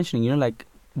was just mentioning,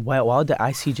 while the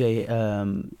ICJ,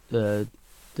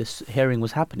 this hearing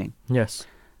was happening. Yes.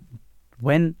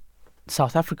 When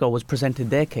South Africa was presented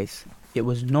their case, it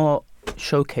was not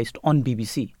showcased on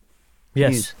BBC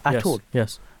news at all.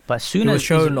 Yes. But as soon it as was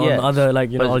shown on other Al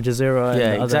Jazeera.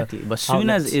 And exactly. But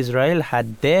soon as Israel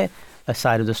had their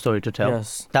side of the story to tell,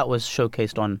 that was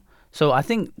showcased on. So I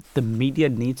think the media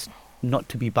needs not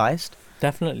to be biased.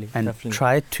 Definitely. And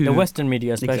try to the Western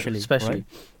media especially right?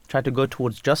 Try to go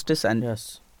towards justice and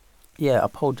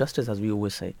uphold justice, as we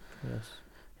always say. Yes.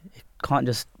 It can't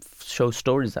just show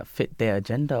stories that fit their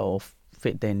agenda or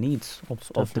fit their needs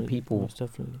of the people. Most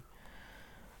definitely.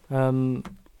 And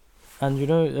we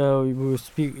were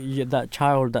that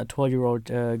child, that 12-year-old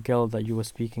girl that you were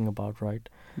speaking about, right?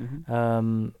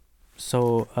 Sumayo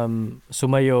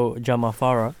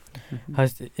Jamafara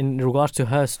has, in regards to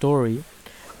her story,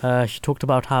 she talked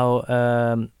about how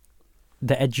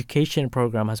the education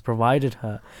program has provided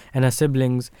her and her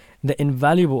siblings the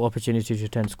invaluable opportunity to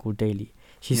attend school daily.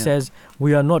 She says,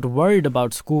 "We are not worried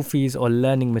about school fees or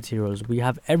learning materials. We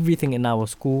have everything in our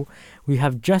school. We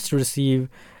have just received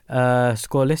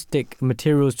scholastic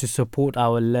materials to support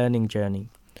our learning journey."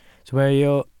 So where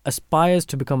you aspires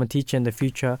to become a teacher in the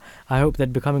future, I hope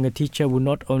that becoming a teacher will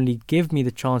not only give me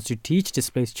the chance to teach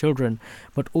displaced children,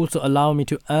 but also allow me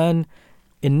to earn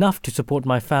enough to support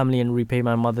my family and repay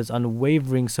my mother's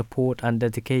unwavering support and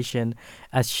dedication,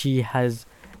 as she has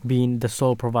been the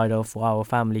sole provider for our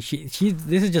family.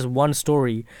 This is just one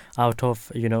story out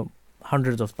of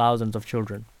hundreds of thousands of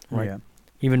children, right?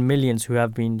 Even millions who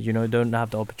have been don't have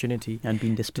the opportunity and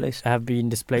been displaced,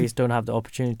 don't have the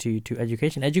opportunity to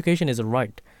education. Education is a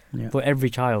right for every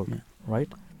child, right?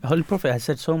 The Holy Prophet has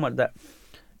said so much that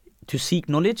to seek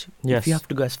knowledge, if you have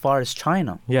to go as far as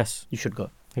China, you should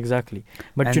go. Exactly.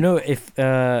 But if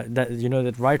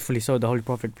that rightfully so, the Holy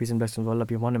Prophet, peace and blessings of Allah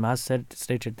be upon him, has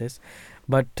stated this.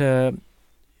 But a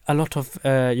lot of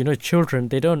children,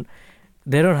 they don't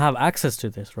have access to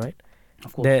this, right?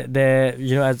 Of course.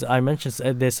 They're as I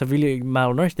mentioned, they're severely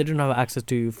malnourished. They don't have access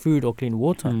to food or clean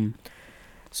water.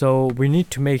 So we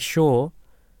need to make sure,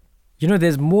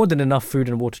 there's more than enough food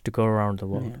and water to go around the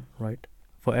world, right?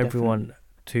 For everyone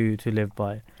to live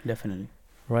by. Definitely.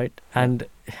 Right? And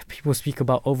people speak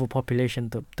about overpopulation.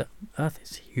 The earth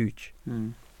is huge,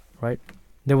 right?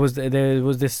 There was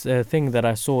this thing that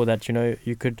I saw that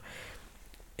you could,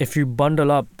 if you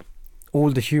bundle up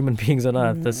all the human beings on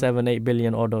earth, the 7-8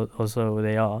 billion odd or so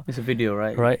they are. It's a video,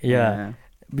 right? Right, yeah.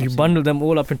 You bundle them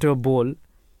all up into a ball,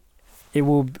 it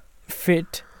will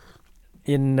fit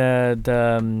in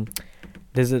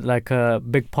there's like a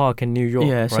big park in New York,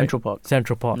 right?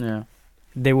 Central Park. Yeah.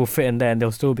 They will fit in there and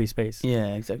there'll still be space.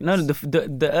 Yeah, exactly. No,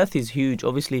 the earth is huge.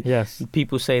 Obviously,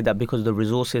 people say that because the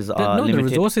resources are limited. The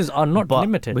resources are not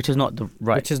limited. Which is not the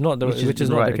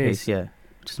case. Yeah.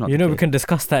 We can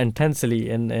discuss that intensely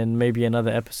in maybe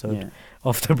another episode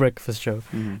of the Breakfast Show.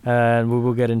 And we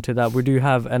will get into that. We do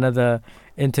have another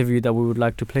interview that we would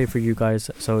like to play for you guys.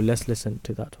 So let's listen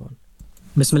to that one.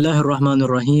 Bismillah ar-Rahman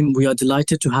ar-Rahim. We are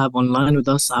delighted to have online with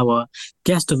us our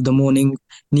guest of the morning,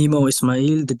 Nimco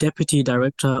Ismail, the Deputy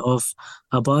Director of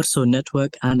Abarso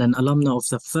Network and an alumna of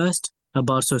the first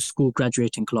Abarso school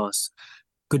graduating class.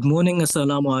 Good morning,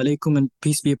 assalamu alaikum, and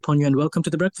peace be upon you, and welcome to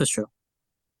the Breakfast Show.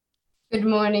 Good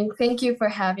morning. Thank you for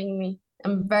having me.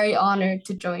 I'm very honored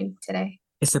to join today.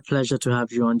 It's a pleasure to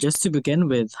have you on. Just to begin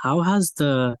with, how has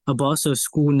the Abarso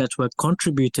School Network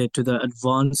contributed to the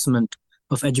advancement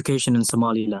of education in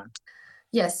Somaliland?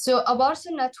 Yes, so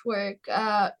Abarso Network,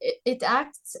 it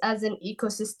acts as an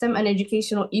ecosystem, an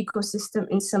educational ecosystem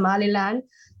in Somaliland.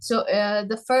 So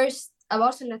the first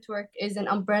Abarso Network is an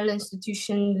umbrella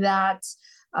institution that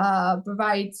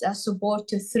provides support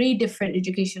to 3 different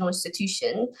educational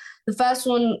institutions. The first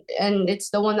one, and it's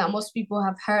the one that most people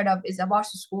have heard of, is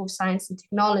Abarso School of Science and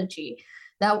Technology.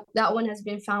 That one has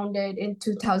been founded in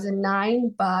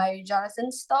 2009 by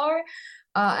Jonathan Starr,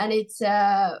 and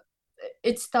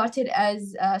it started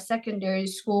as a secondary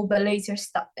school, but later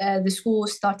the school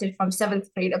started from 7th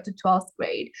grade up to 12th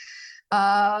grade.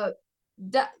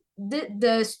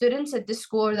 The students at this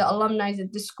school, the alumni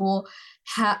at this school,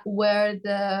 were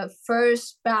the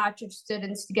first batch of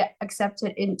students to get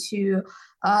accepted into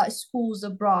schools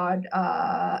abroad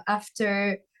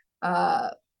after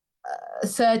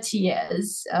 30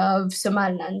 years of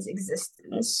Somaliland's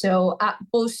existence. So at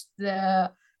post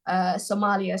the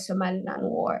Somaliland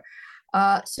war.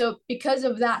 So because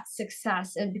of that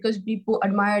success and because people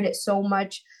admired it so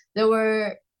much, there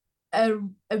were a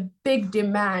big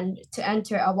demand to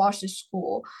enter Abarso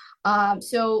school. And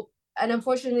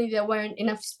unfortunately, there weren't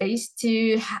enough space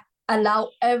to allow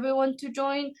everyone to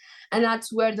join. And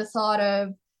that's where the thought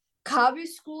of Kabi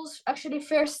schools actually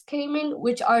first came in,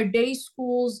 which are day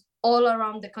schools all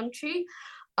around the country.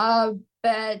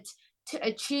 But to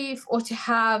achieve or to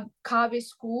have Kabi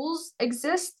schools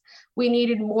exist, we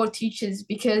needed more teachers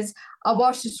because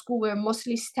Abarso school were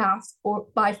mostly staffed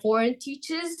by foreign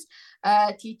teachers,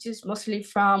 teachers mostly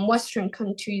from Western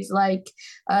countries like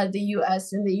the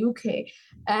US and the UK.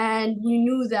 And we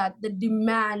knew that the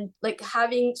demand, like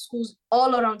having schools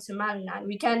all around Somaliland,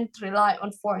 we can't rely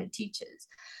on foreign teachers.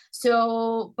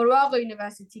 So Barwago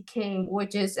University came,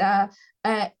 which is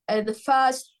the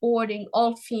first boarding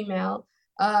all-female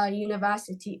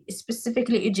university,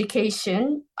 specifically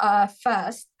education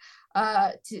first,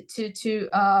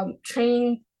 to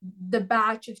train the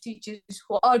batch of teachers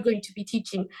who are going to be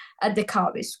teaching at the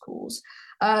Kabi schools.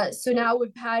 So now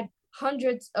we've had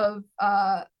hundreds of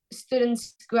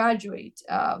students graduate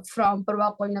from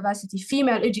Barwago University,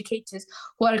 female educators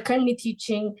who are currently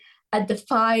teaching at the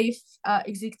 5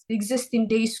 existing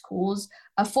day schools,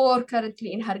 4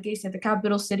 currently in Hargeisa, the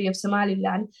capital city of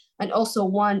Somaliland, and also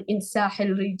 1 in Sahel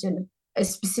region,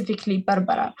 specifically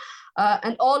Berbera.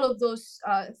 And all of those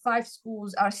 5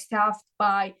 schools are staffed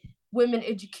by women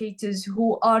educators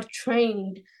who are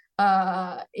trained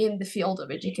in the field of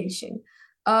education.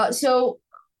 So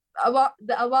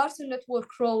the Abarso Network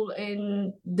role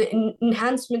in the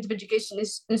enhancement of education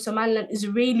in Somaliland is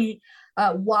really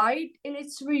wide in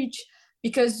its reach,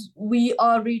 because we're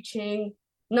reaching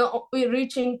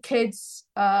kids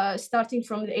starting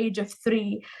from the age of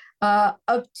 3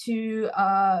 up to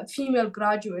female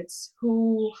graduates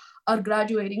who are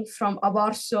graduating from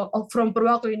Abarso or from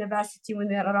Barwago University when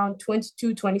they're around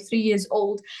 22, 23 years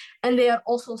old. And they are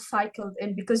also cycled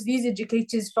in because these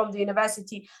educators from the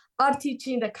university are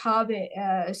teaching the Kabe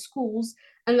schools,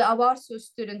 and the Abarso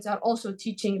students are also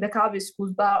teaching the Kabe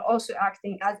schools, but are also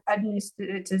acting as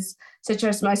administrators, such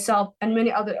as myself and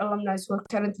many other alumni who are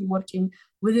currently working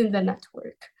within the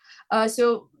network.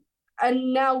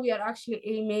 And now we are actually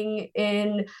aiming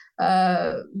in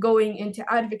going into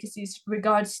advocacies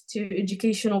regards to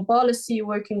educational policy,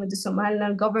 working with the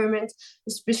Somaliland government,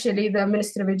 especially the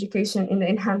Minister of Education, in the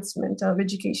enhancement of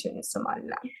education in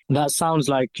Somaliland. That sounds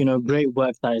like, great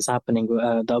work that is happening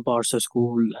with the Abarso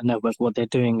School Network, what they're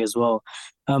doing as well.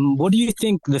 What do you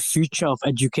think the future of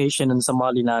education in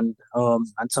Somaliland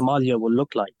and Somalia will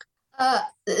look like?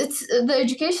 It's the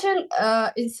education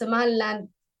in Somaliland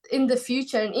in the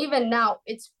future, and even now,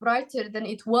 it's brighter than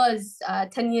it was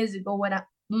 10 years ago when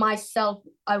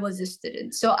I was a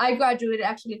student. So I graduated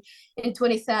actually in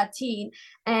 2013,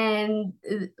 and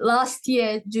last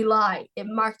year, July, it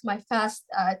marked my first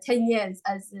 10 years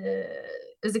as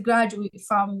a graduate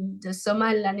from the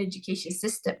Somaliland education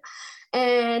system.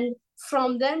 And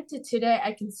from then to today,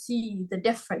 I can see the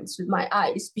difference with my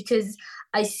eyes, because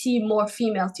I see more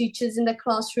female teachers in the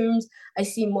classrooms. I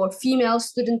see more female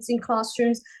students in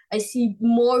classrooms. I see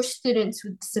more students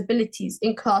with disabilities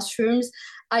in classrooms.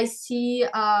 I see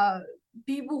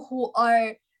people who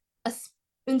are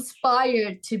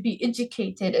inspired to be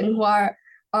educated and who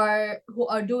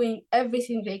are doing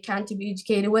everything they can to be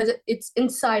educated, whether it's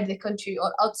inside the country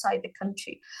or outside the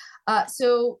country.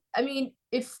 So, I mean,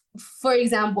 for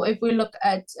example, if we look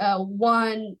at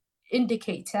one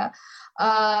indicator,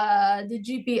 the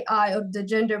GPI, or the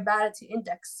Gender Parity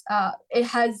Index, it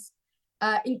has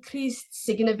increased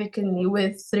significantly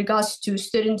with regards to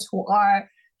students who are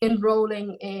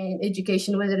enrolling in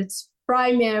education, whether it's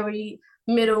primary,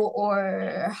 middle,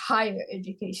 or higher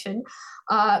education.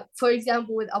 For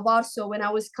example, with Abarso, when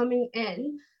I was coming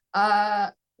in,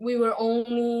 we were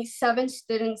only 7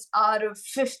 students out of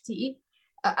 50,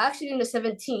 actually in the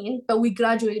 17, but we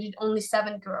graduated only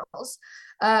 7 girls.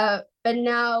 But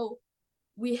now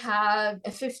we have a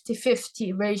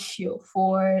 50-50 ratio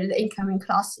for the incoming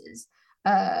classes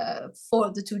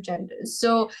for the 2 genders.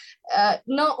 So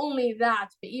not only that,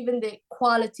 but even the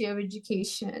quality of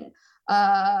education,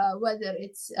 whether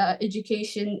it's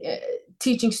education,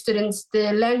 teaching students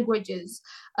the languages,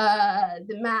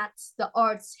 the maths, the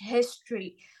arts,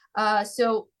 history.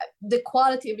 So the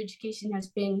quality of education has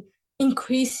been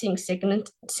increasing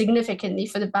significantly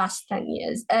for the past 10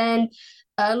 years. And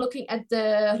looking at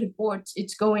the reports,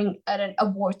 it's going at an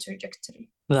upward trajectory.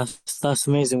 That's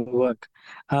amazing work.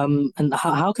 And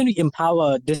how can we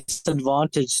empower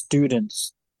disadvantaged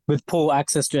students with poor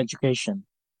access to education?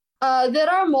 There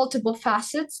are multiple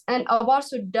facets, and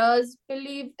Abarso does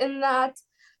believe in that.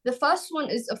 The first one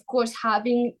is, of course,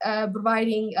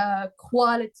 providing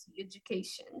quality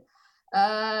education,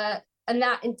 and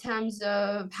that in terms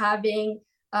of having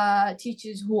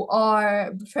teachers who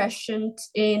are proficient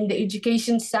in the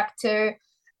education sector.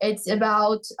 It's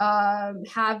about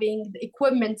having the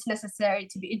equipment necessary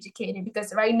to be educated,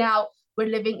 because right now we're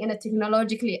living in a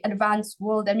technologically advanced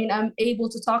world. I mean, I'm able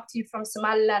to talk to you from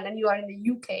Somaliland and you are in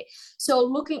the UK. So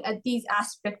looking at these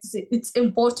aspects, it's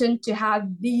important to have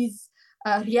these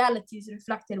realities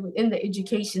reflected within the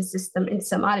education system in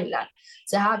Somaliland.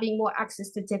 So having more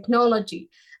access to technology,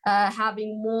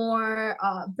 having more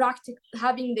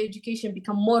having the education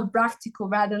become more practical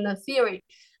rather than theory.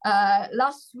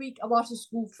 Last week, Abarso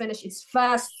School finished its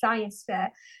first science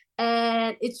fair,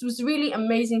 and it was really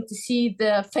amazing to see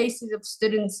the faces of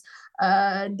students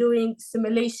doing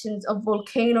simulations of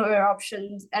volcano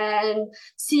eruptions and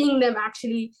seeing them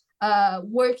actually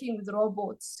working with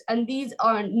robots. And these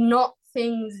are not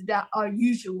things that are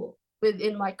usual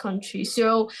within my country.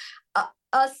 So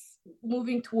us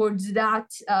moving towards that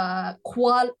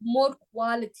more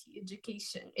quality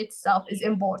education itself is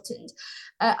important.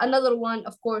 Another one,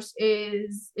 of course,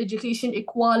 is education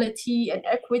equality and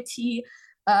equity,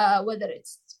 whether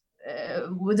it's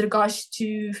with regards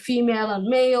to female and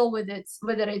male, whether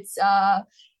it's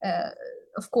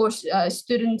of course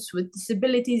students with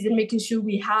disabilities, and making sure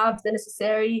we have the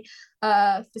necessary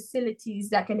facilities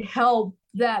that can help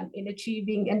them in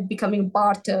achieving and becoming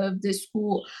part of the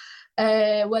school,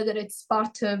 whether it's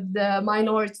part of the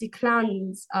minority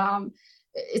clans.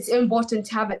 It's important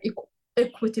to have an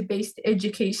equity-based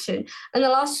education. And the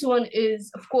last one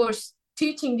is, of course,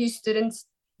 teaching these students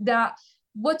that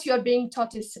what you are being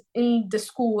taught in the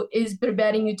school is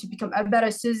preparing you to become a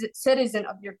better citizen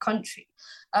of your country.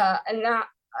 And that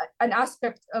an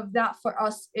aspect of that for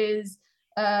us is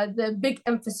the big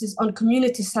emphasis on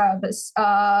community service.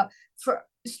 For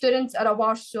students at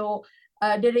Abarso,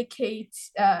 dedicate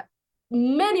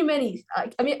many,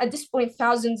 I mean, at this point,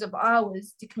 thousands of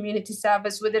hours to community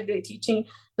service, whether they're teaching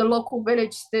the local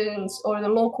village students or the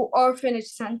local orphanage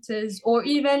centers, or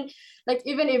even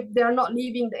if they're not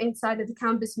leaving the inside of the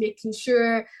campus, making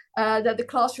sure that the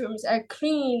classrooms are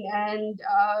clean, and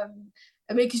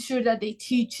making sure that they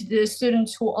teach the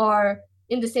students who are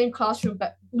in the same classroom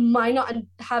but might not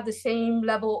have the same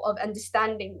level of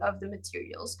understanding of the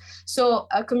materials. So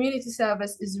community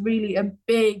service is really a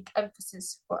big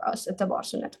emphasis for us at the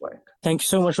Abarso Network. Thank you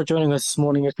so much for joining us this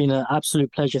morning. It's been an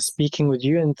absolute pleasure speaking with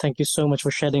you, and thank you so much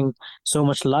for shedding so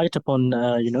much light upon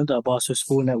the Abarso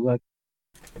School Network.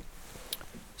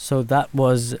 So that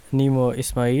was Nimco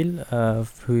Ismail,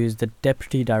 who is the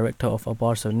Deputy Director of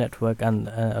Abarso Network and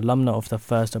alumna of the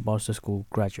first Abarso School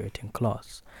graduating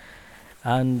class.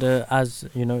 And as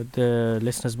you know, the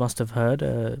listeners must have heard,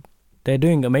 they're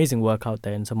doing amazing work out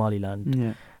there in Somaliland.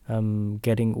 Yeah.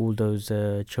 Getting all those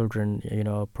children,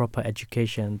 a proper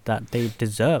education that they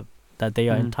deserve, that they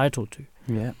are entitled to.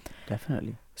 Yeah,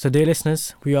 definitely. So dear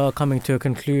listeners, we are coming to a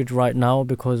conclude right now,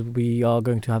 because we are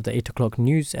going to have the 8 o'clock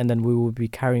news, and then we will be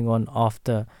carrying on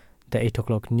after the 8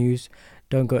 o'clock news.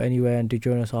 Don't go anywhere, and do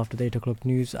join us after the 8 o'clock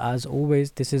news. As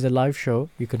always, this is a live show.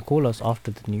 You can call us after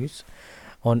the news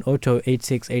on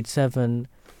 8687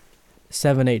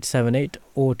 7878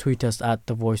 or tweet us at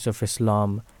The Voice of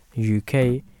Islam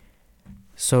UK.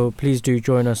 So please do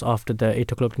join us after the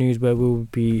 8 o'clock news, where we will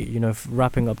be,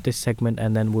 wrapping up this segment,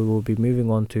 and then we will be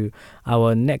moving on to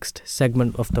our next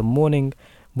segment of the morning,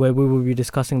 where we will be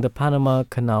discussing the Panama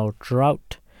Canal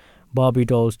Drought, Barbie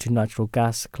dolls to natural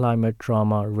gas, climate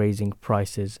drama raising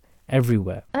prices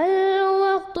everywhere.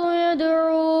 الوقت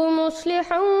يدعو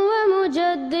مصلحا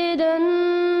ومجددا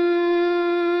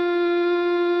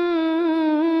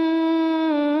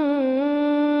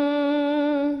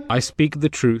I speak the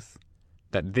truth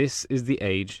that this is the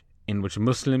age in which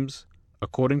Muslims,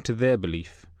 according to their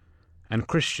belief, and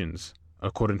Christians,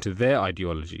 according to their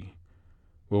ideology,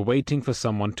 were waiting for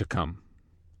someone to come.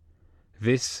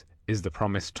 This is the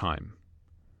promised time.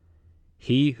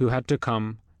 He who had to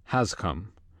come has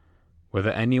come,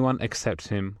 whether anyone accepts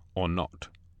him or not.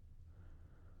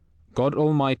 God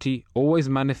Almighty always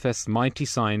manifests mighty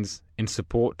signs in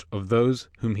support of those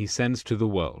whom He sends to the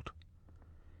world.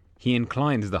 He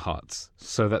inclines the hearts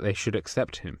so that they should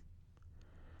accept Him.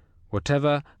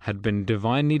 Whatever had been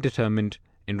divinely determined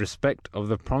in respect of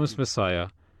the promised Messiah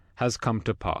has come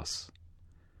to pass.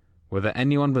 Whether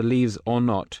anyone believes or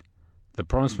not, the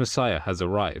promised Messiah has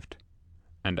arrived,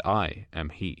 and I am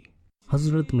He.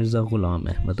 Hazrat Mirza Ghulam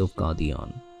Ahmed of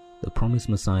Qadian, the promised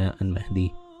Messiah and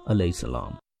Mehdi alayhi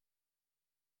salam.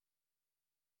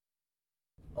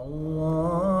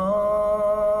 Allahu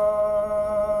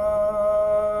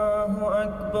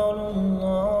Akbar,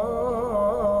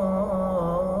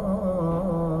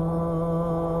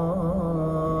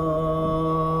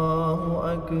 Allahu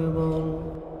Akbar,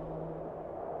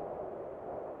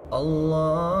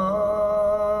 Allahu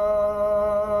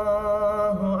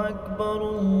Akbar,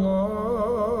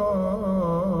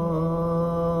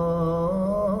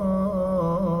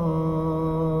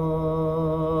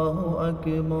 Allahu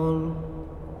Akbar.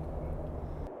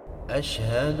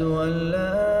 أشهد أن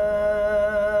لا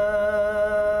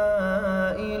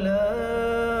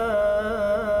إله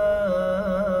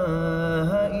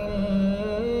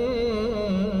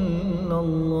إلا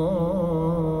الله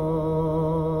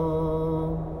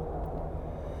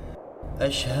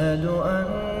أشهد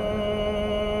أن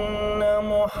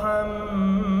محمدا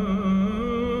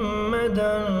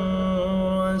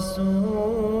رسول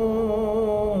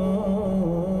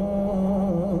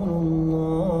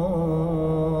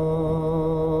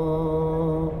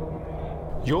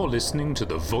You're listening to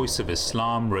the Voice of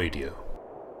Islam Radio.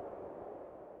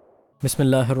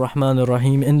 Bismillahir Rahmanir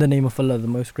Rahim. In the name of Allah, the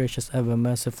most gracious, ever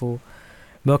merciful.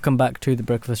 Welcome back to the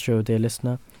Breakfast Show, dear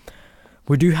listener.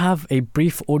 We do have a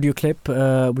brief audio clip.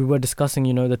 We were discussing,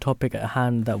 the topic at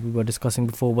hand that we were discussing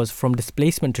before was from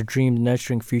displacement to dreams,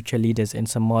 nurturing future leaders in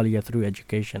Somalia through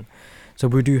education. So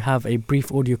we do have a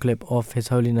brief audio clip of His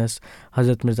Holiness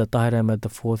Hazrat Mirza Tahir Ahmed, the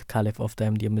fourth Caliph of the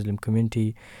Ahmadiyya Muslim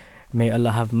community. May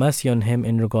Allah have mercy on him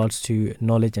in regards to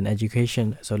knowledge and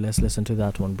education. So let's listen to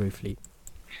that one briefly.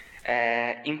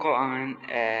 In Quran,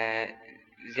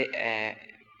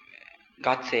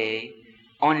 God say,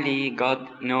 only God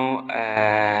know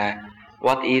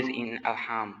what is in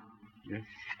Arham. Yes.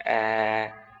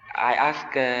 I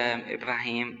asked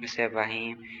Mr.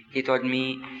 Ibrahim, he told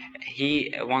me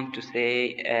he want to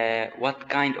say what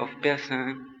kind of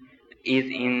person is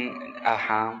in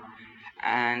Arham.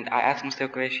 And I asked Mr.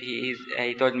 Qureshi,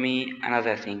 he told me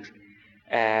another thing,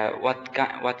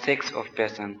 what sex of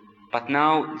person. But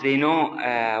now they know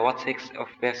what sex of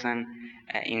person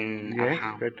in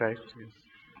Arham. Yes, right.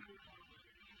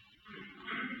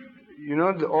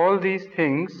 Yes. All these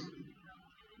things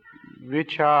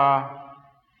which are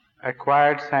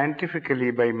acquired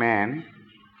scientifically by man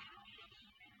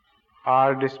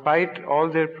are, despite all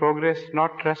their progress,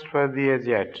 not trustworthy as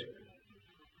yet.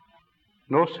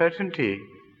 No certainty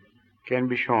can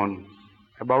be shown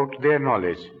about their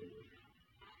knowledge.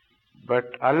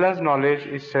 But Allah's knowledge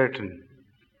is certain.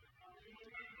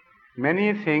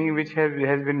 Many things which has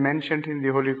been mentioned in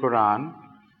the Holy Quran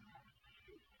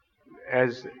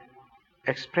as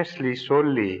expressly,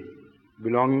 solely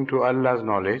belonging to Allah's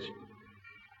knowledge,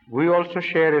 we also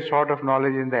share a sort of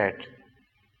knowledge in that.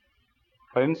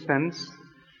 For instance,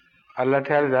 Allah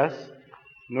tells us,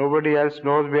 nobody else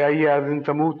knows بِأَيِّ أَرْضٍ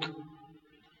تَمُوتُ.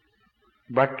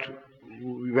 But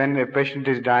when a patient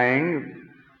is dying,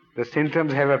 the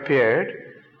symptoms have appeared,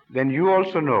 then you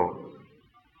also know.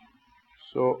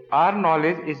 So our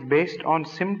knowledge is based on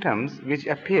symptoms which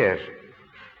appear.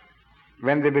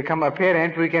 When they become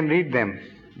apparent, we can read them.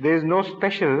 There is no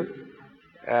special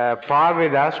power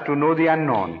with us to know the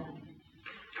unknown.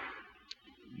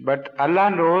 But Allah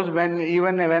knows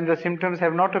even when the symptoms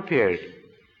have not appeared,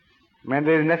 when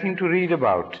there is nothing to read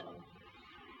about.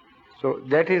 So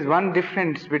that is one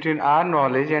difference between our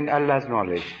knowledge and Allah's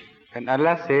knowledge. When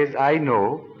Allah says, I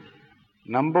know,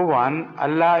 number one,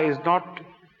 Allah is not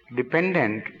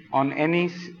dependent on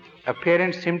any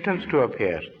apparent symptoms to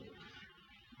appear.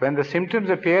 When the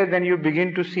symptoms appear, then you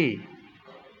begin to see.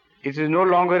 It is no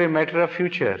longer a matter of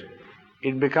future.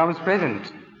 It becomes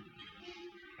present.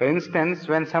 For instance,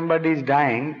 when somebody is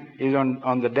dying, is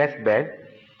on the deathbed,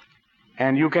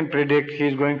 and you can predict he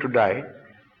is going to die,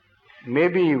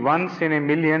 maybe once in a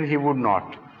million he would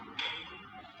not.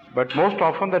 But most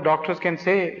often the doctors can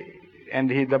say and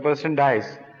the person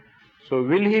dies. So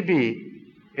will he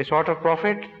be a sort of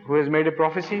prophet who has made a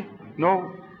prophecy?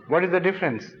 No. What is the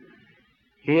difference?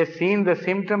 He has seen the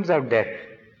symptoms of death,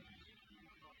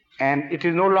 and it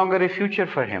is no longer a future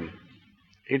for him.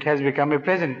 It has become a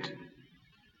present.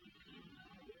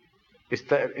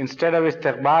 Instead of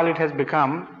istiqbal, it has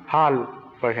become hal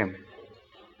for him.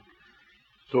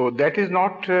 So that is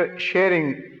not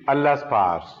sharing Allah's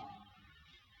powers.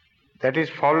 That is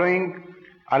following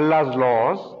Allah's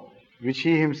laws, which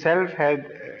He Himself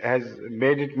has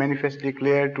made it manifestly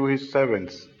clear to His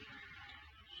servants.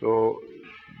 So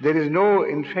there is no,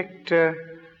 in fact,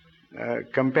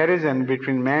 comparison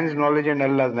between man's knowledge and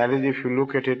Allah's knowledge if you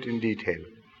look at it in detail.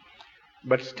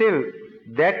 But still,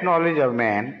 that knowledge of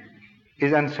man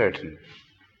is uncertain.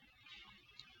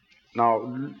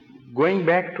 Now, going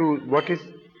back to what is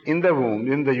in the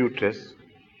womb, in the uterus,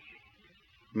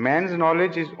 man's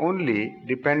knowledge is only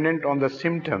dependent on the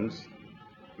symptoms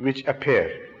which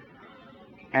appear.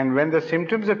 And when the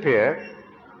symptoms appear,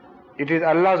 it is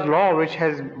Allah's law which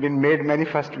has been made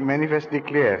manifestly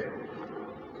clear.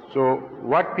 So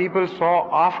what people saw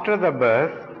after the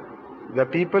birth, the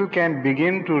people can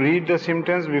begin to read the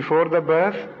symptoms before the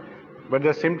birth, but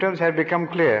the symptoms have become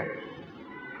clear.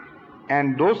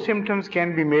 And those symptoms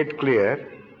can be made clear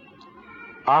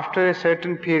after a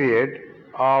certain period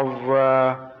of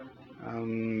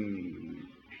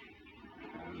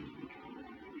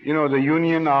the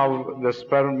union of the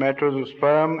sperm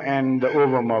and the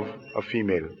ovum of a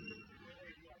female.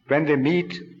 When they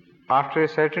meet after a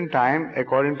certain time,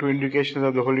 according to indications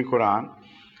of the Holy Quran,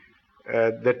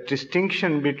 the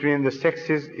distinction between the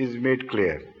sexes is made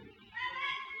clear.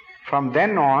 From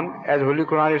then on, as Holy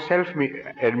Quran itself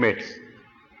admits,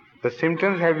 the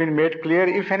symptoms have been made clear.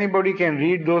 If anybody can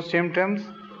read those symptoms,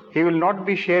 he will not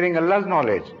be sharing Allah's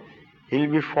knowledge. He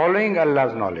will be following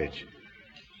Allah's knowledge.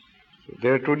 So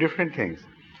there are two different things.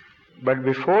 But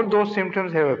before those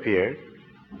symptoms have appeared,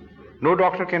 no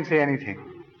doctor can say anything.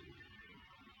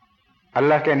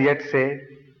 Allah can yet say,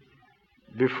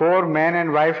 before man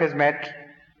and wife has met,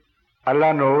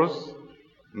 Allah knows.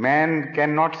 Man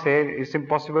cannot say, it's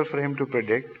impossible for him to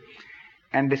predict.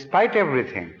 And despite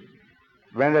everything,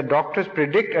 when the doctors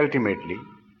predict ultimately,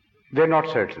 they're not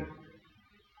certain.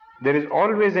 There is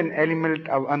always an element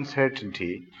of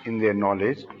uncertainty in their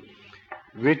knowledge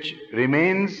which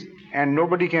remains, and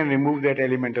nobody can remove that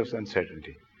element of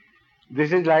uncertainty.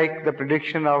 This is like the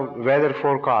prediction of weather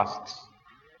forecasts.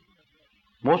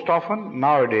 Most often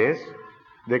nowadays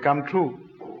they come true,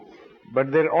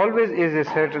 but there always is a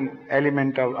certain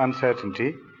element of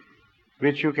uncertainty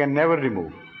which you can never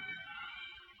remove.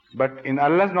 But in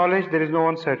Allah's knowledge there is no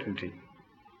uncertainty.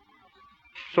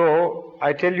 So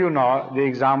I tell you now the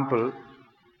example.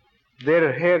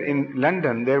 Here in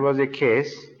London there was a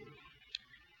case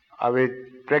of a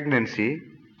pregnancy.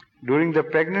 During the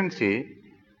pregnancy,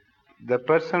 the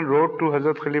person wrote to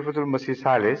Hazrat Khalifatul Masih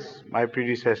Salis, my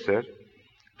predecessor,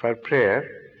 for prayer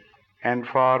and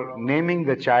for naming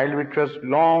the child, which was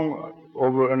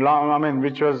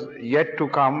which was yet to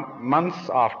come months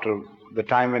after the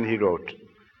time when he wrote.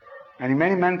 And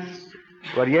many months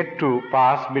were yet to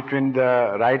pass between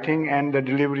the writing and the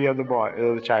delivery of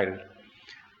the child.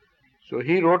 So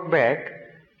he wrote back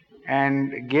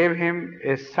and gave him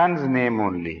a son's name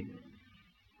only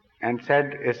and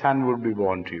said a son would be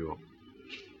born to you.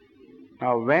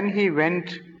 Now when he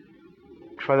went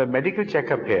for the medical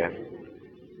checkup here,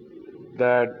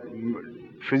 the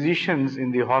physicians in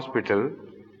the hospital,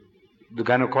 the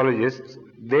gynecologists,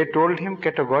 they told him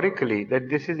categorically that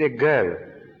this is a girl.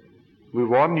 We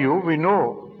warn you, we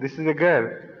know this is a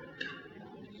girl.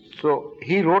 So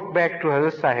he wrote back to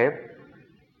Hazrat Sahib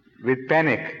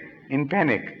in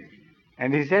panic.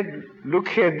 And he said, look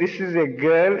here, this is a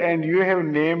girl and you have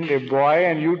named a boy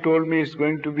and you told me it's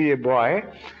going to be a boy.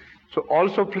 So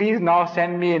also please now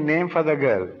send me a name for the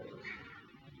girl.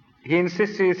 He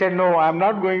insisted, he said, no, I'm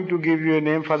not going to give you a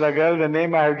name for the girl, the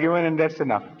name I have given and that's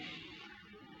enough.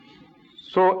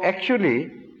 So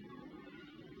actually,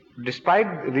 despite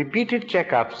repeated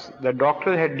checkups, the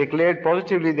doctor had declared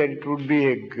positively that it would be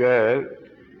a girl.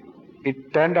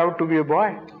 It turned out to be a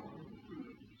boy.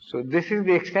 So this is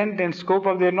the extent and scope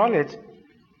of their knowledge.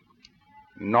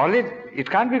 Knowledge, it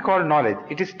can't be called knowledge.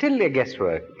 It is still a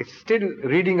guesswork. It's still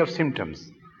reading of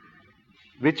symptoms,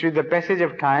 which with the passage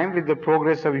of time, with the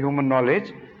progress of human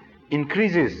knowledge,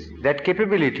 increases that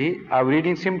capability of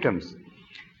reading symptoms.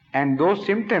 And those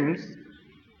symptoms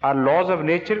are laws of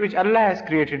nature which Allah has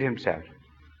created Himself.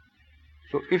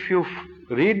 So if you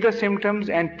read the symptoms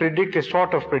and predict a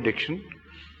sort of prediction,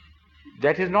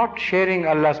 that is not sharing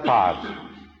Allah's powers.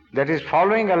 That is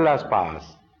following Allah's powers.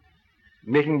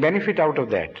 making benefit out of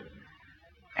that.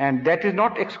 And that is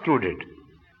not excluded.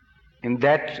 In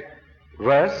that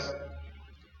verse,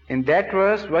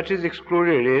 what is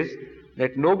excluded is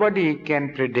that nobody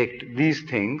can predict these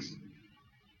things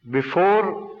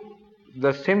before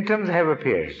the symptoms have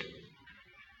appeared.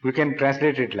 We can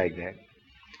translate it like that.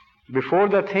 Before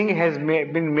the thing has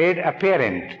been made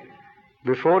apparent,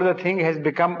 before the thing has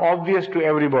become obvious to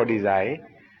everybody's eye,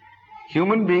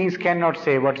 human beings cannot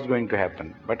say what is going to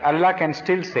happen. But Allah can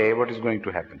still say what is going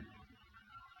to happen.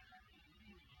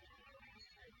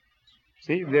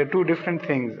 See, there are two different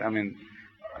things.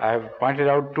 I have pointed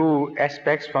out two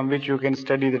aspects from which you can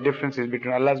study the differences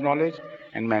between Allah's knowledge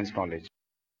and man's knowledge.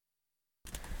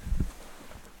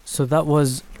 So that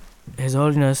was His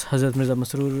Holiness Hazrat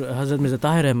Mirza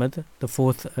Tahir Ahmed, the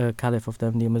fourth Caliph of the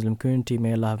Ahmadiyya Muslim community,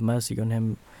 may Allah have mercy on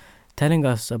him, telling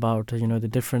us about the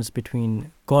difference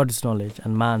between God's knowledge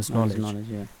and man's knowledge.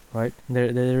 Yeah. Right?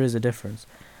 There is a difference.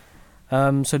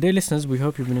 So dear listeners, we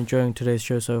hope you've been enjoying today's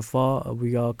show so far.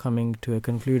 We are coming to a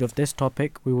conclude of this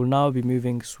topic. We will now be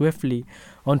moving swiftly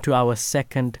onto our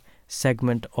second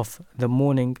segment of the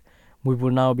morning. We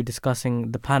will now be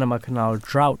discussing the Panama Canal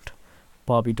Drought,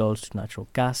 Barbie dolls to natural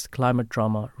gas, climate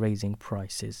drama raising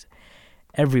prices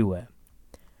everywhere.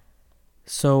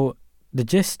 So the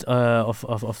gist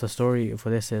of the story for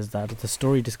this is that the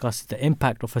story discusses the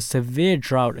impact of a severe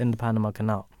drought in the Panama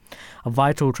Canal, a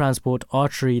vital transport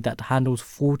artery that handles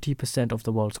 40% of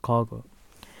the world's cargo.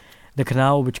 The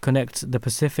canal, which connects the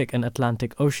Pacific and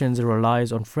Atlantic Oceans,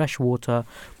 relies on fresh water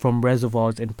from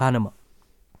reservoirs in Panama.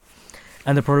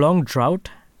 And the prolonged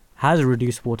drought has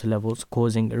reduced water levels,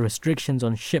 causing restrictions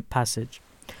on ship passage.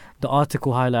 The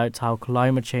article highlights how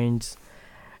climate change,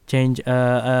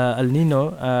 El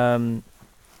Nino,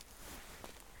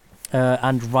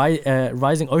 and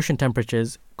rising ocean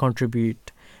temperatures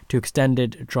contribute to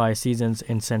extended dry seasons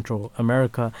in Central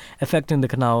America, affecting the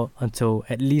canal until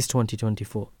at least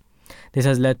 2024. This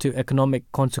has led to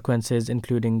economic consequences,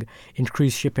 including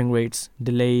increased shipping rates,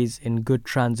 delays in good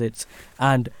transits,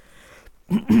 and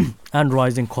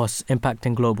rising costs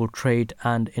impacting global trade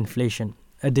and inflation.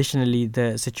 Additionally,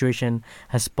 the situation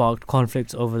has sparked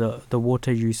conflicts over the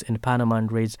water use in Panama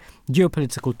and raised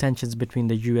geopolitical tensions between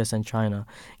the US and China.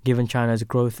 Given China's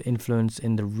growth influence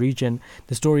in the region,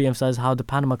 the story emphasizes how the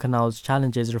Panama Canal's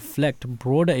challenges reflect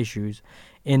broader issues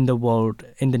in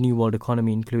the new world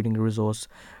economy, including resource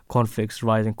conflicts,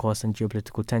 rising costs, and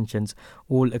geopolitical tensions,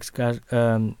 all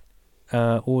that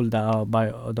are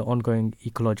by the ongoing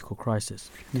ecological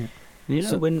crisis. Yeah.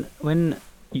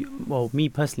 Me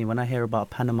personally, when I hear about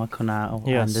Panama Canal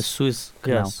and the Suez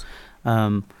Canal,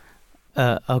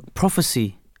 a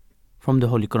prophecy from the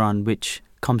Holy Quran which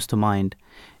comes to mind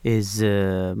is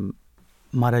Maraj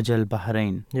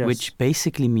al-Bahrain, which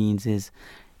basically means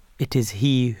it is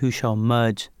he who shall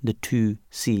merge the two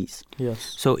seas.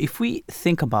 Yes. So if we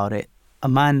think about it, a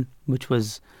man which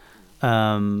was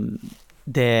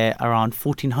there around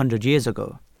 1400 years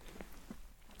ago,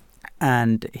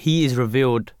 and he is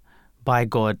revealed by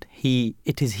God,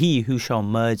 it is he who shall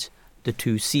merge the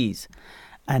two seas.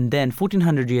 And then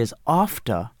 1400 years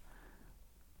after,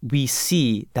 we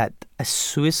see that a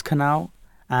Suez Canal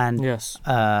and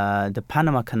the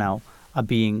Panama Canal are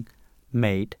being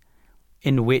made,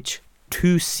 in which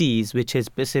two seas, which is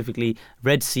specifically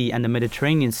Red Sea and the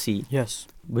Mediterranean Sea,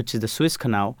 which is the Suez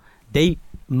Canal, they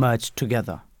merge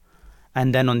together.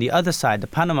 And then on the other side, the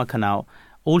Panama Canal,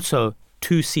 also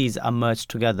two seas are merged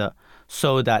together,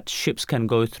 so that ships can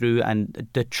go through and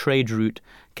the trade route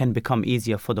can become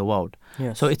easier for the world.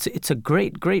 Yes. So it's a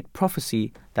great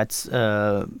prophecy that's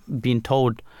been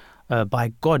told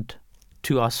by God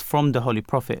to us from the Holy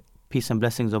Prophet, peace and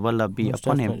blessings of Allah be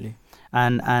upon him.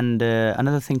 And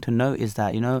another thing to note is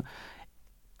that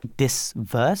this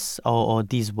verse or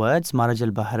these words, Maraj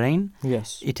al-Bahrain,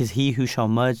 it is he who shall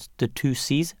merge the two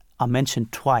seas, are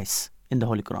mentioned twice in the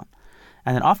Holy Quran.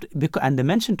 And then they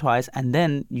mention twice, and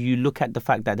then you look at the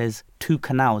fact that there's two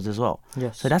canals as well.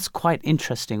 Yes. So that's quite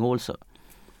interesting also.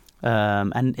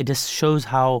 And it just shows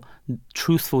how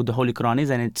truthful the Holy Quran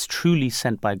is, and it's truly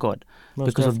sent by God.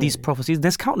 Because of these prophecies.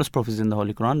 There's countless prophecies in the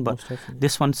Holy Quran, but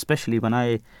this one especially, when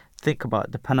I think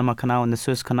about the Panama Canal and the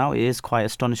Suez Canal, it is quite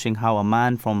astonishing how a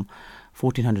man from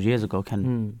 1400 years ago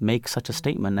can make such a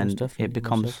statement, and it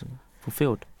becomes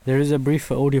fulfilled. There is a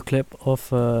brief audio clip of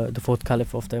the fourth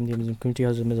Caliph of the Ahmadiyya Muslim community,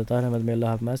 Hazrat Mirza Tahir Ahmed, may Allah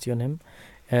have mercy on him.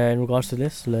 In regards to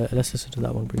this, let's listen to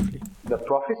that one briefly. The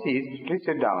prophecies, please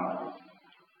sit down.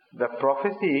 The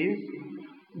prophecies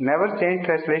never change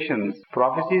translations.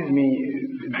 Prophecies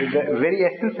mean, the very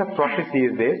essence of prophecy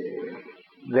is this,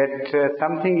 that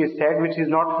something is said which is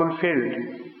not fulfilled,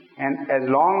 And as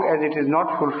long as it is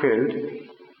not fulfilled,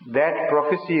 that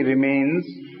prophecy remains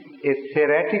a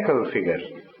theoretical figure.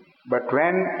 But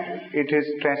when it is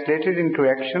translated into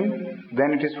action,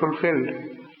 then it is fulfilled.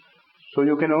 So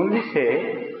you can only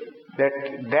say that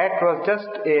that was just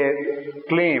a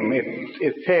claim,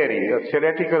 a theory, a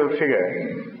theoretical figure,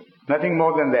 nothing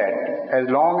more than that, as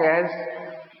long as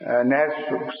Nehr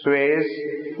Suez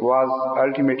was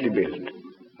ultimately built,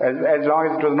 as long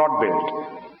as it was not built.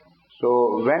 So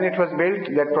when it was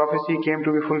built, that prophecy came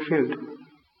to be fulfilled.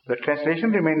 The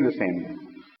translation remained the same.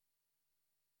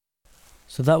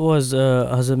 So that was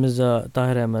Hazrat Mirza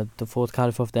Tahir Ahmed, the fourth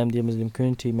Caliph of the Ahmadiyya Muslim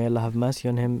community. May Allah have mercy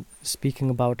on him, speaking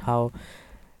about how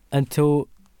until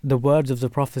the words of the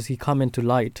prophecy come into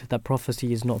light, that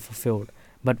prophecy is not fulfilled.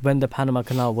 But when the Panama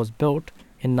Canal was built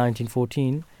in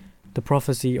 1914, the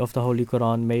prophecy of the Holy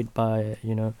Quran made by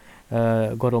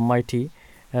God Almighty,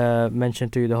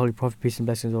 mentioned to the Holy Prophet, peace and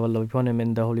blessings of Allah upon him,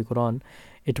 in the Holy Quran,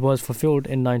 it was fulfilled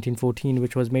in 1914,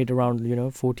 which was made around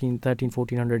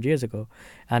 1400 years ago,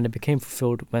 and it became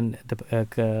fulfilled when the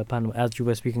Panama, as you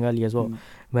were speaking earlier as well,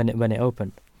 when it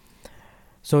opened.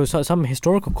 So some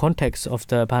historical context of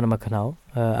the Panama Canal,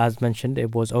 as mentioned,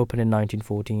 it was opened in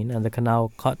 1914, and the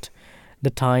canal cut the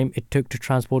time it took to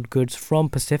transport goods from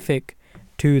Pacific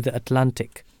to the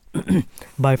Atlantic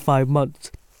by 5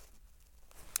 months.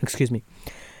 Excuse me.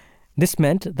 This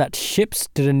meant that ships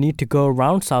didn't need to go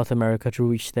around South America to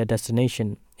reach their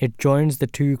destination. It joins the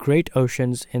two great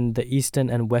oceans in the eastern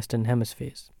and western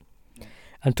hemispheres.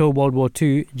 Until World War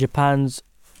II, Japan's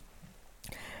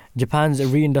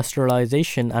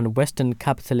reindustrialization and Western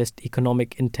capitalist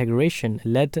economic integration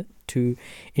led to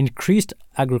increased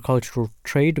agricultural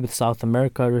trade with South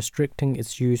America, restricting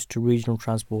its use to regional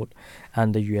transport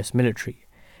and the US military.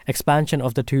 Expansion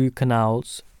of the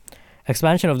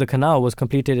canal was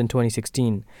completed in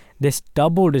 2016. This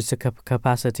doubled its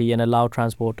capacity and allowed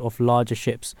transport of larger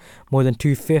ships. More than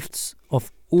 2/5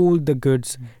 of all the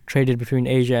goods traded between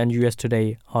Asia and US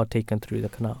today are taken through the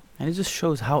canal. And it just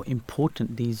shows how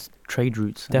important these trade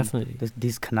routes, definitely,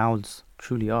 these canals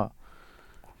truly are.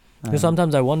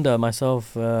 Sometimes I wonder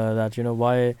myself that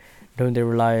why don't they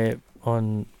rely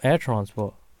on air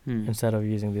transport instead of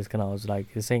using these canals?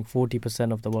 Like you're saying,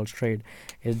 40% of the world's trade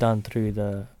is done through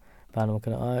the Panama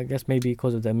Canal. I guess maybe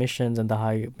because of the emissions and the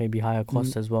higher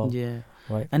costs as well. Yeah,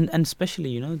 right. And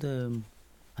especially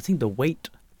I think the weight.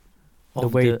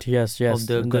 Of yes, of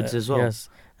the goods as well. Yes,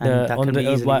 and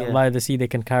via the sea they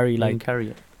can carry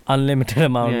it. Unlimited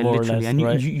amount, more literally. or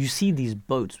less. And you see these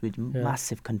boats with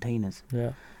massive containers.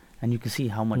 Yeah. And you can see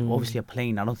how much. Obviously, a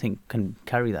plane I don't think can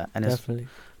carry that, and definitely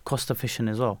it's cost efficient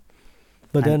as well.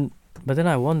 But then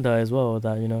I wonder as well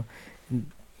that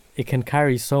it can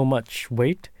carry so much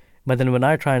weight. But then when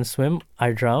I try and swim,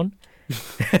 I drown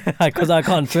because I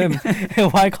can't swim.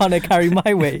 Why can't I carry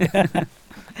my weight?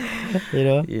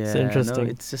 It's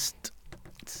interesting.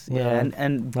 No,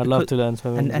 and I'd love to learn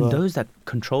swimming. And those that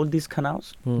control these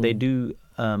canals, they do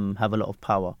have a lot of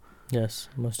power. Yes,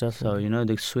 most definitely. So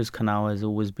the Suez Canal has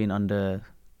always been under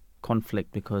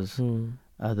conflict because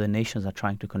other nations are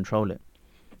trying to control it.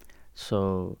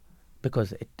 So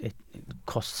because it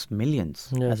costs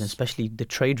millions, as especially the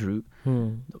trade route.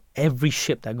 Every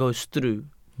ship that goes through,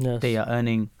 they are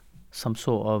earning some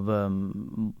sort of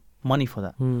money for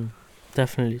that.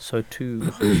 Definitely. So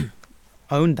to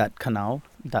own that canal,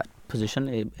 that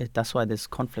position, that's why there's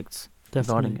conflicts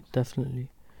regarding it. Definitely.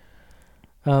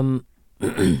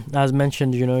 As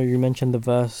mentioned, you mentioned the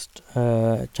verse,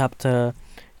 chapter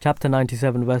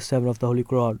 97, verse 7 of the Holy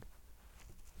Quran.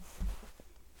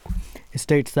 It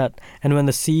states that, and when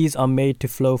the seas are made to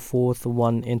flow forth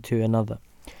one into another.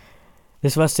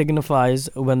 This verse signifies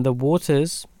when the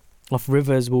waters of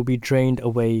rivers will be drained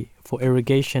away for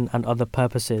irrigation and other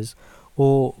purposes,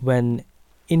 or when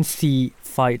in-sea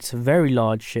fights very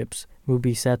large ships will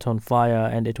be set on fire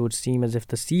and it would seem as if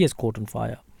the sea is caught on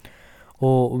fire,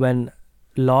 or when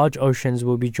large oceans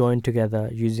will be joined together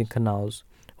using canals,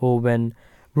 or when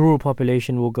rural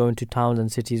population will go into towns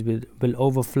and cities will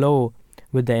overflow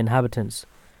with their inhabitants.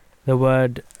 The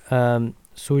word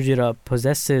sujira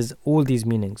possesses all these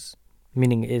meanings.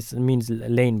 Means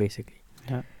lane, basically.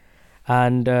 Yeah.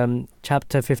 And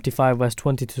chapter 55 verse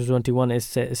 20 to 21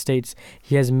 states,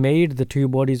 he has made the two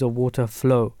bodies of water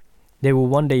flow. They will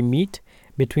one day meet.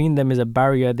 Between them is a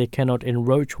barrier. They cannot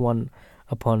encroach one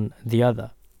upon the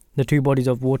other. The two bodies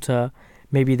of water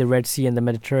may be the Red Sea and the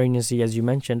Mediterranean Sea, as you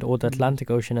mentioned, or the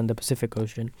Atlantic Ocean and the Pacific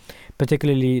Ocean,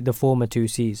 particularly the former two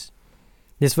seas.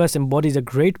 This verse embodies a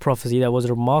great prophecy that was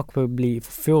remarkably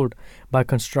fulfilled by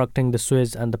constructing the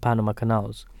Suez and the Panama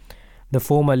Canals. the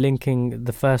former linking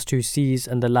the first two seas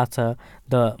and the latter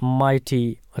the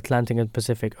mighty Atlantic and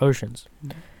Pacific Oceans.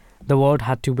 The world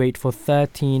had to wait for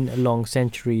 13 long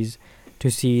centuries to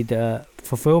see the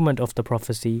fulfillment of the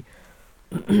prophecy,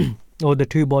 or the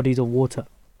two bodies of water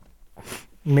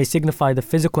may signify the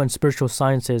physical and spiritual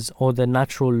sciences, or the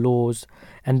natural laws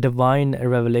and divine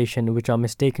revelation, which are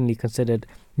mistakenly considered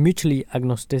mutually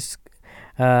agnostic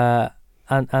and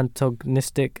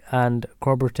antagonistic and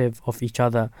corroborative of each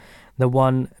other, the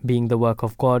one being the work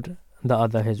of God, the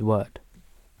other his word.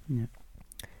 Yeah.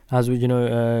 As we,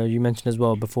 you mentioned as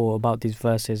well before about these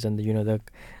verses and the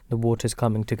waters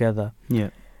coming together. Yeah.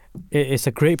 It's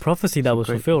a great prophecy that was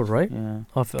fulfilled, right? Yeah.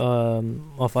 Of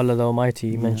Allah the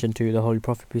Almighty, mentioned to the Holy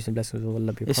Prophet, peace and blessings of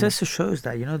Allah be upon him. It also shows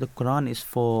that the Quran is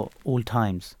for all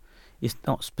times. It's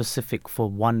not specific for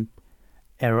one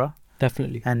era.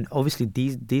 Definitely. And obviously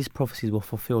these prophecies were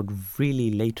fulfilled really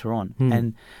later on.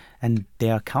 And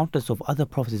there are countless of other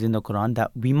prophecies in the Quran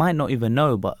that we might not even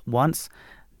know, but once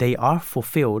they are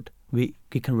fulfilled, we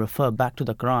can refer back to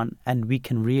the Quran and we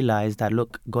can realize that,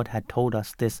 look, God had told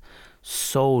us this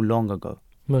so long ago.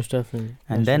 Most definitely.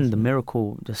 And then the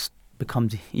miracle just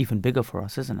becomes even bigger for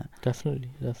us, isn't it?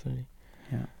 Definitely.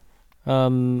 Yeah.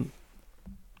 And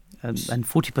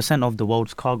 40% of the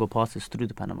world's cargo passes through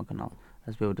the Panama Canal,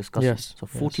 as we were discussing. Yes. So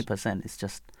 40% is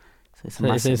just, it's a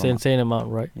massive It's an insane amount,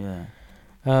 right? Yeah.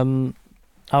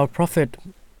 Our Prophet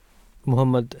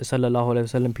Muhammad sallallahu alaihi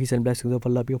wasallam, peace and blessings of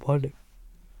Allah be upon him,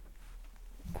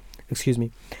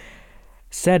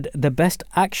 said, the best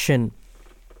action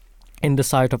in the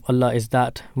sight of Allah is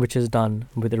that which is done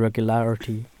with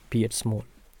regularity, be it small.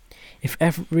 If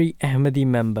every Ahmadi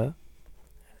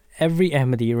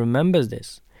remembers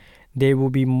this, they will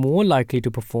be more likely to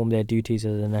perform their duties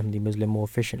as an Ahmadi Muslim more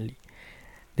efficiently.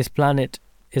 This planet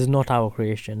is not our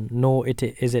creation, nor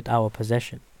is it our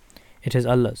possession. It is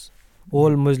Allah's.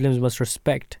 All Muslims must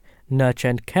respect, nurture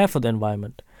and care for the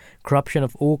environment. Corruption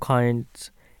of all kinds,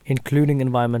 including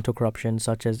environmental corruption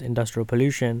such as industrial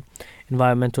pollution,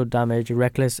 environmental damage,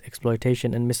 reckless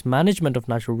exploitation and mismanagement of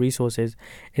natural resources,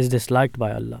 is disliked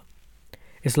by Allah.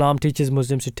 Islam teaches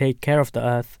Muslims to take care of the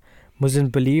earth.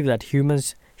 Muslims believe that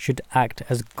humans should act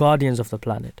as guardians of the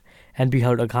planet and be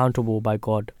held accountable by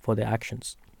God for their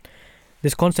actions.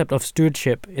 This concept of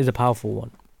stewardship is a powerful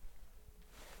one.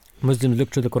 Muslims look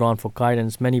to the Quran for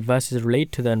guidance. Many verses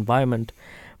relate to the environment.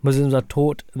 Muslims are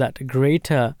taught that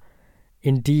greater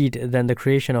indeed than the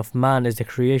creation of man is the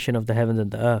creation of the heavens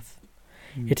and the earth.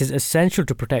 It is essential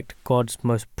to protect God's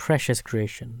most precious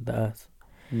creation, the earth.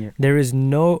 Yeah. There is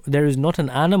not an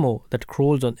animal that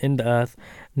crawls in the earth,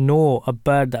 nor a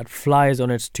bird that flies on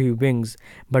its two wings,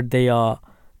 but they are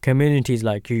communities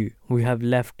like you. We have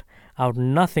left out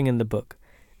nothing in the book.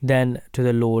 Then to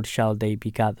the Lord shall they be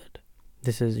gathered.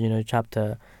 This is,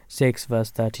 chapter 6,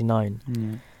 verse 39.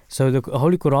 Yeah. So the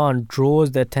Holy Quran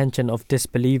draws the attention of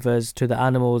disbelievers to the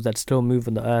animals that still move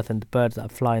on the earth and the birds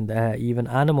that fly in the air. Even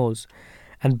animals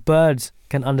and birds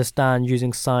can understand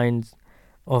using signs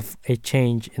of a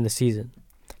change in the season.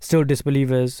 Still,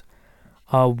 disbelievers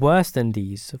are worse than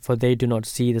these, for they do not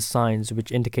see the signs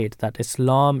which indicate that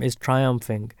Islam is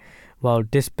triumphing, while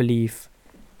disbelief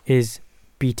is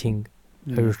beating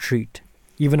a retreat.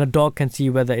 Even a dog can see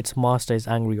whether its master is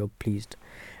angry or pleased,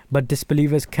 but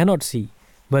disbelievers cannot see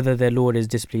whether their Lord is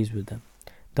displeased with them.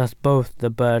 Thus both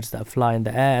the birds that fly in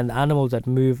the air and the animals that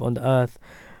move on the earth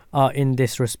are in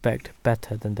this respect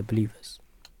better than the believers.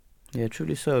 Yeah,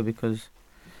 truly so, because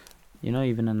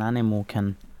even an animal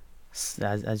can,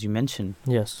 as you mentioned,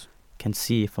 yes, can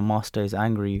see if a master is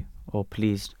angry or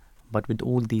pleased. But with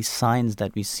all these signs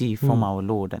that we see from our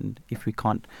Lord, and if we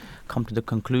can't come to the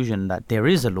conclusion that there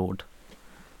is a Lord,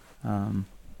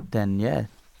 then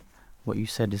what you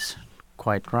said is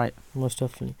quite right. Most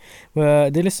definitely. Well,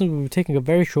 dear listeners, we'll be taking a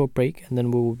very short break and then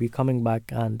we will be coming back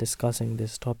and discussing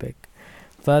this topic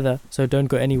further. So don't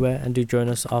go anywhere and do join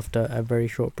us after a very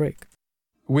short break.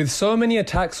 With so many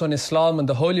attacks on Islam and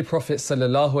the Holy Prophet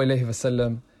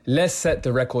ﷺ, let's set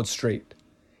the record straight.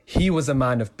 He was a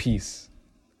man of peace.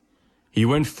 He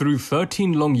went through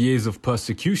 13 long years of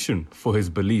persecution for his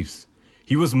beliefs.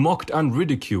 He was mocked and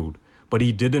ridiculed, but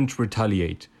he didn't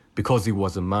retaliate because he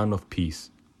was a man of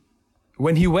peace.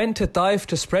 When he went to Taif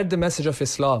to spread the message of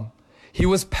Islam, he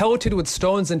was pelted with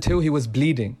stones until he was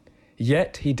bleeding,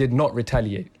 yet he did not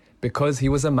retaliate because he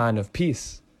was a man of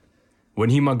peace. When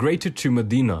he migrated to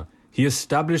Medina, he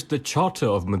established the Charter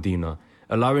of Medina,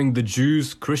 allowing the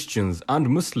Jews, Christians and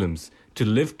Muslims to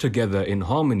live together in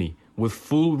harmony with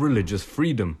full religious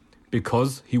freedom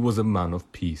because he was a man of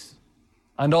peace.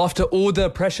 And after all the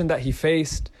oppression that he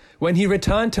faced, when he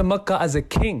returned to Mecca as a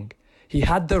king, he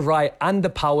had the right and the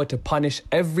power to punish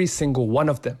every single one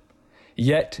of them.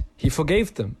 Yet he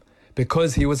forgave them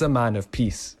because he was a man of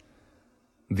peace.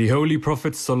 The Holy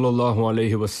Prophet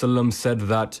ﷺ said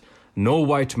that no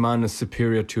white man is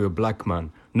superior to a black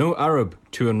man, no Arab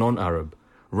to a non-Arab.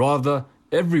 Rather,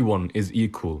 everyone is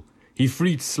equal. He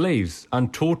freed slaves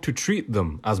and taught to treat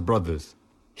them as brothers.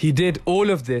 He did all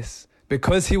of this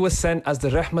because he was sent as the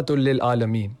Rahmatul lil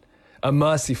Alameen, a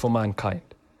mercy for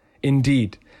mankind.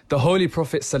 Indeed, the Holy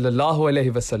Prophet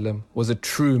ﷺ was a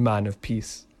true man of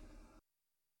peace.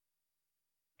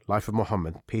 Life of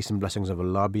Muhammad, peace and blessings of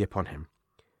Allah be upon him.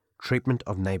 Treatment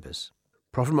of neighbours.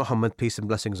 Prophet Muhammad, peace and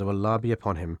blessings of Allah be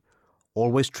upon him,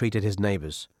 always treated his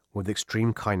neighbours with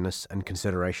extreme kindness and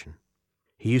consideration.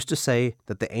 He used to say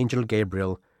that the angel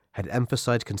Gabriel had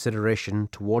emphasized consideration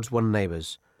towards one's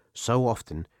neighbours so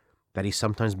often that he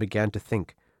sometimes began to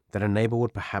think that a neighbour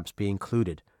would perhaps be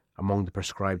included among the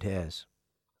prescribed heirs.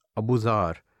 Abu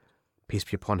Dhar, peace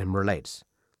be upon him, relates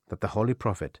that the Holy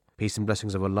Prophet, peace and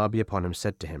blessings of Allah be upon him,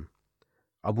 said to him,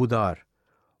 Abu Dhar,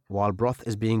 while broth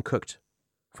is being cooked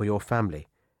for your family,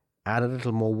 add a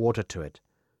little more water to it,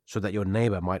 so that your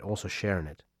neighbour might also share in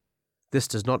it. This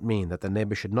does not mean that the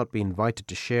neighbour should not be invited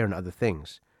to share in other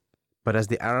things, but as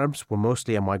the Arabs were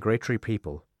mostly a migratory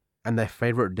people, and their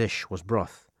favourite dish was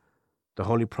broth, the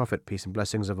Holy Prophet, peace and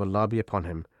blessings of Allah be upon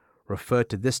him, referred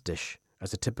to this dish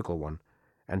as a typical one,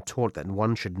 and taught that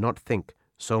one should not think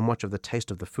so much of the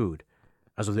taste of the food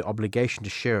as of the obligation to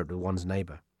share it with one's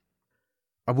neighbour.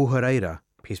 Abu Hurairah,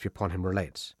 peace be upon him,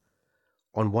 relates,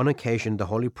 on one occasion the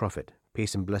Holy Prophet,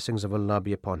 peace and blessings of Allah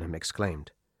be upon him,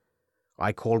 exclaimed,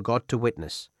 I call God to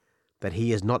witness that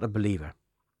he is not a believer.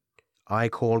 I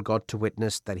call God to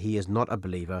witness that he is not a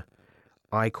believer.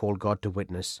 I call God to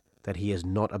witness that he is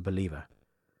not a believer.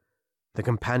 The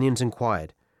companions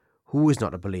inquired, Who is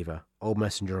not a believer, O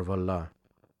Messenger of Allah?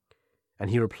 And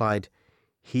he replied,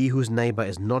 He whose neighbour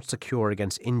is not secure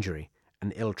against injury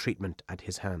and ill treatment at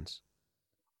his hands.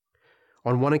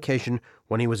 On one occasion,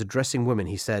 when he was addressing women,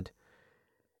 he said,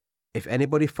 If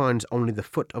anybody finds only the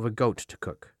foot of a goat to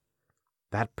cook,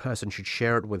 that person should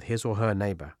share it with his or her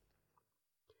neighbour.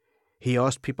 He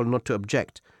asked people not to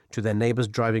object to their neighbours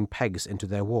driving pegs into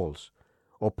their walls,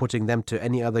 or putting them to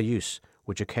any other use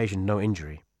which occasioned no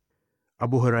injury.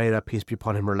 Abu Hurairah, peace be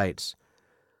upon him, relates,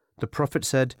 The Prophet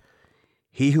said,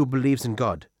 He who believes in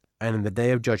God and in the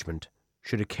Day of Judgment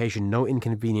should occasion no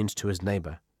inconvenience to his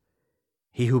neighbour.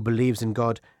 He who believes in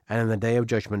God and in the Day of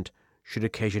Judgment should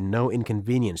occasion no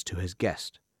inconvenience to his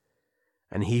guest.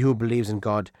 And he who believes in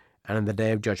God and in the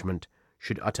Day of Judgment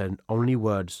should utter only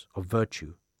words of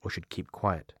virtue or should keep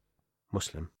quiet.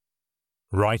 Muslim.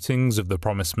 Writings of the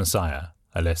Promised Messiah,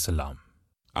 alayhi salam.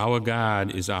 Our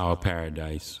God is our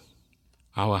paradise.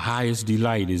 Our highest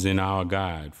delight is in our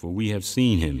God, for we have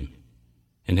seen him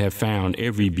and have found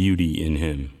every beauty in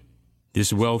him.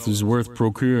 This wealth is worth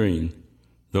procuring,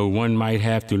 though one might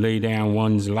have to lay down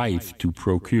one's life to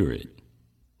procure it.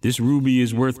 This ruby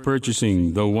is worth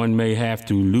purchasing, though one may have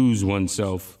to lose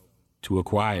oneself to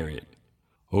acquire it.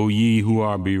 O ye who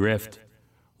are bereft,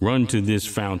 run to this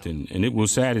fountain, and it will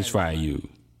satisfy you.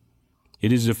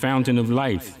 It is the fountain of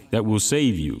life that will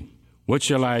save you. What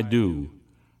shall I do?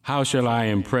 How shall I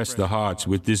impress the hearts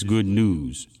with this good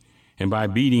news? And by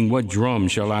beating what drum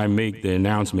shall I make the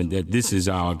announcement that this is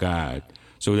our God,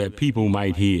 so that people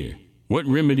might hear? What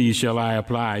remedy shall I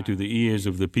apply to the ears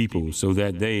of the people so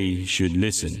that they should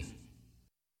listen?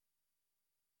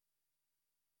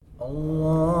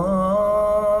 Allahu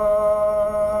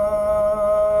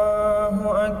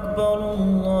Akbar,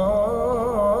 Allahu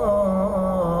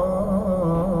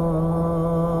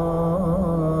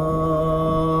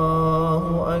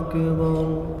Akbar,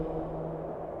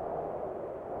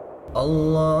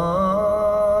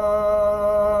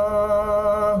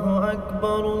 Allahu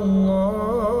Akbar, Allahu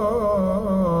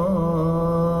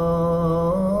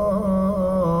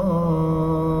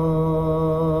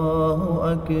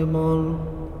Akbar.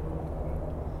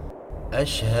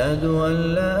 أشهد أن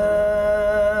لا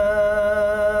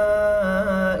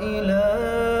إله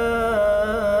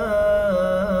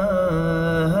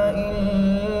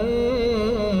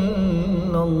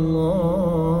إلا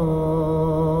الله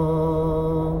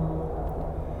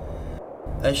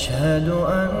أشهد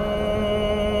أن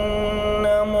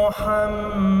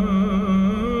محمدا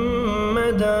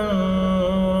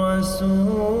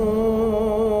رسول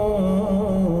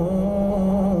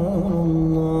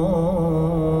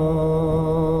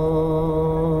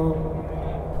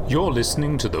You're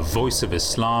listening to the Voice of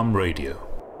Islam Radio.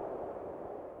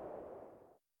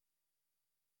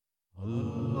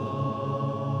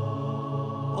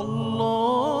 Allahu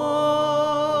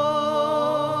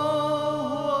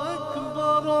Akbar.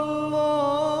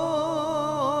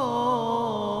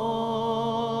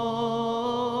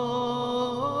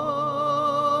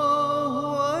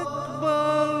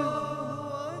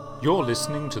 You're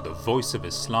listening to the Voice of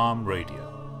Islam Radio,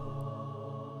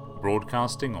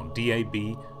 broadcasting on DAB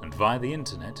and via the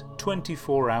internet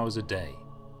 24 hours a day.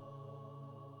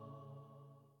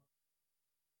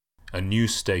 A new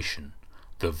station,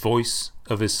 the Voice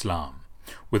of Islam,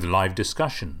 with live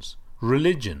discussions,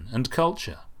 religion and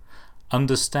culture.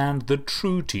 Understand the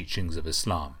true teachings of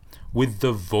Islam with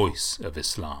the Voice of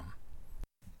Islam.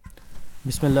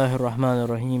 Bismillahir Rahmanir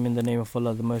Rahim. In the name of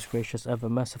Allah, the most gracious, ever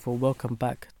merciful. Welcome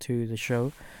back to the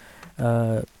show.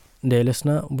 Dear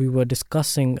listener, we were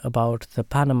discussing about the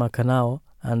Panama Canal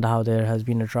and how there has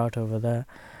been a drought over there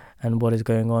and what is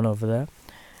going on over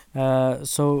there.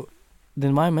 So the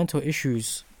environmental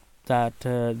issues that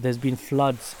there's been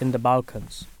floods in the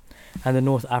Balkans and the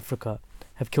North Africa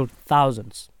have killed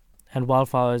thousands, and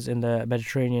wildfires in the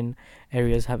Mediterranean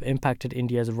areas have impacted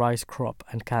India's rice crop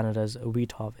and Canada's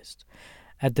wheat harvest.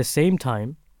 At the same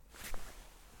time,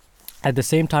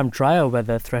 drier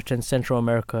weather threatens Central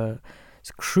America's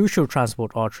crucial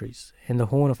transport arteries. In the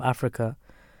Horn of Africa,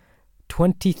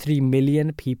 23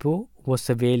 million people were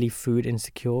severely food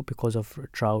insecure because of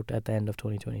drought at the end of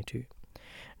 2022.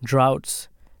 Droughts,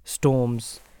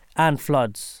 storms, and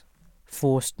floods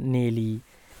forced nearly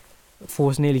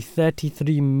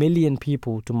 33 million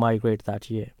people to migrate that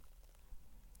year.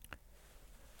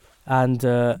 And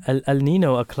El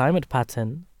Nino, a climate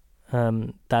pattern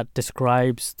that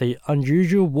describes the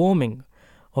unusual warming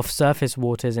of surface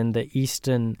waters in the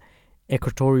eastern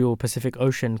equatorial Pacific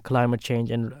Ocean, climate change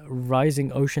and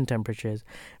rising ocean temperatures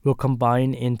will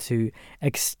combine into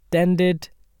extended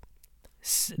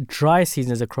dry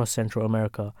seasons across Central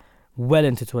America well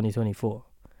into 2024.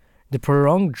 The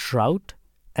prolonged drought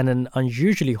and an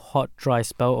unusually hot, dry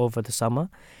spell over the summer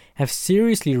have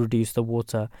seriously reduced the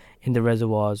water in the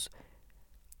reservoirs.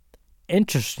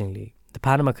 Interestingly, the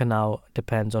Panama Canal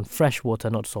depends on fresh water,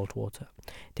 not salt water.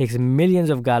 It takes millions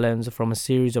of gallons from a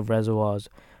series of reservoirs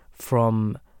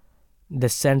from the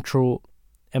Central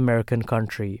American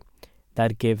country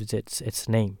that gives its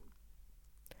name.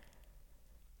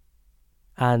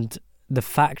 And the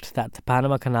fact that the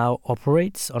Panama Canal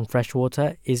operates on fresh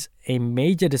water is a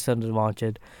major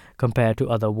disadvantage compared to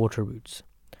other water routes,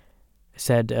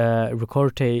 said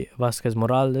Ricorte Vasquez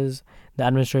Morales, the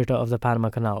administrator of the Panama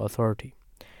Canal Authority.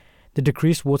 The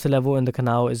decreased water level in the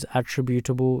canal is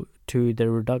attributable to the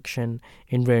reduction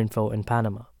in rainfall in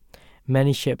Panama.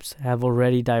 Many ships have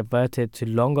already diverted to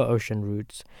longer ocean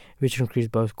routes, which increase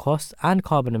both costs and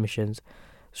carbon emissions.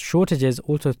 Shortages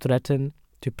also threaten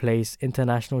to place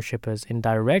international shippers in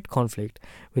direct conflict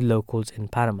with locals in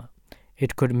Panama.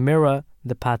 It could mirror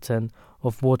the pattern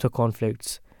of water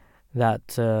conflicts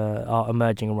that are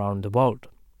emerging around the world.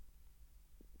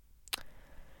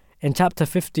 In chapter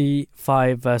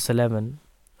 55, verse 11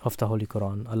 of the Holy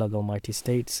Quran, Allah the Almighty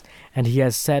states, "And He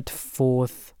has set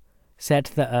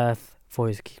the earth for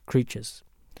His creatures."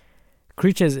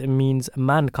 Creatures means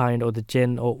mankind or the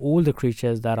jinn or all the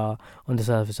creatures that are on the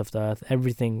surface of the earth,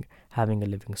 everything having a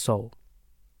living soul.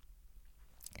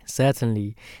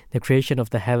 Certainly, the creation of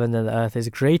the heaven and the earth is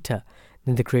greater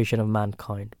than the creation of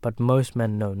mankind, but most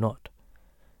men know not.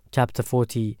 Chapter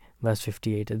 40, verse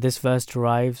 58. This verse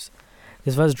drives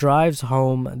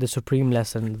home the supreme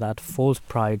lesson that false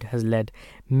pride has led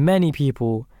many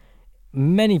people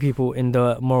in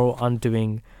the moral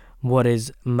undoing. What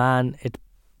is man? It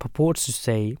purports to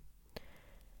say,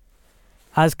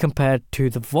 as compared to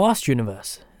the vast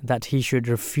universe, that he should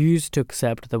refuse to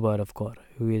accept the word of God,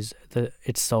 who is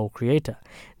its sole creator.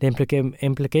 The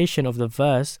implication of the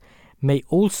verse may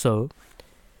also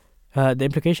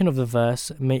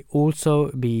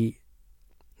be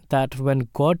that when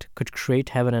God could create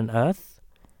heaven and earth,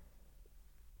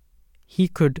 He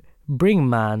could bring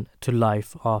man to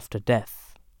life after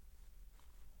death.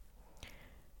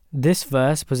 This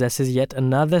verse possesses yet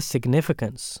another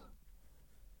significance.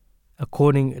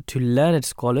 According to learned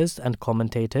scholars and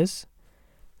commentators,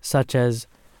 such as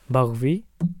Barbie,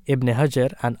 Ibn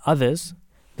Hajar and others,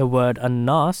 the word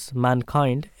An-Nas,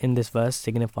 mankind, in this verse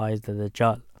signifies the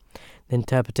Dajjal. The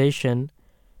interpretation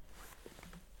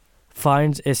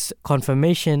finds its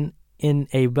confirmation in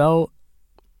a well-known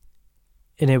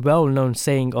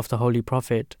saying of the Holy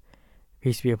Prophet,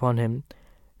 peace be upon him,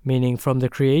 meaning, from the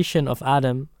creation of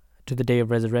Adam to the day of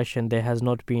resurrection, there has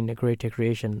not been a greater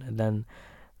creation than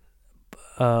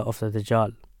of the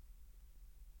Dajjal.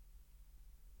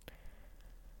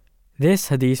 This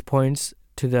hadith points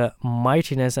to the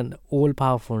mightiness and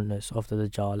all-powerfulness of the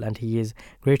Dajjal, and he is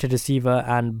greater deceiver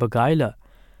and beguiler.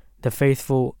 The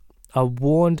faithful are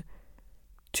warned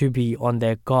to be on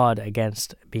their guard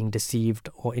against being deceived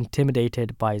or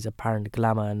intimidated by his apparent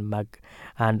glamour and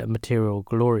material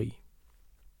glory.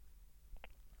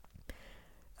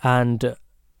 And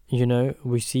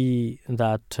we see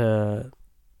that the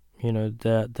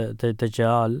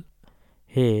Dajjal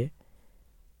here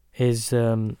is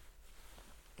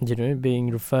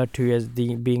being referred to as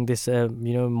being this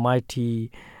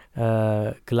mighty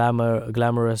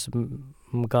glamorous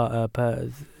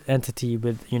entity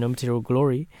with material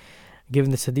glory.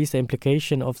 Given this hadith, the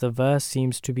implication of the verse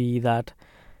seems to be that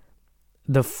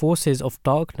the forces of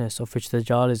darkness, of which the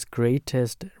Dajjal is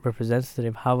greatest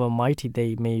representative, however mighty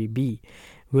they may be,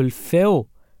 will fail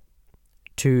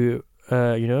to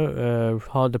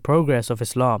halt the progress of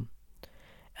Islam,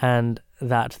 and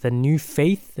that the new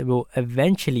faith will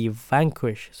eventually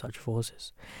vanquish such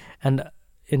forces. And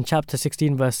in chapter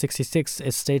 16 verse 66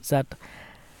 it states that,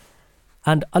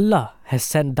 and Allah has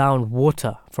sent down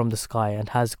water from the sky and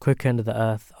has quickened the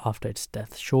earth after its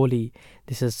death. Surely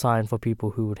this is a sign for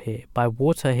people who would hear. By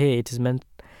water here it is meant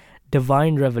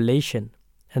divine revelation,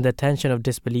 and the attention of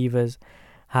disbelievers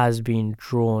has been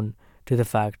drawn to the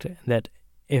fact that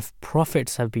if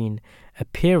prophets have been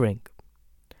appearing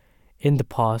in the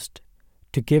past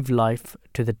to give life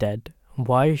to the dead,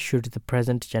 why should the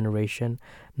present generation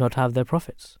not have their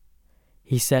prophets?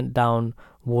 He sent down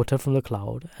water from the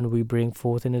cloud, and we bring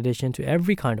forth in addition to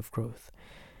every kind of growth.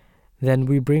 Then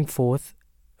we bring forth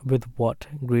with what?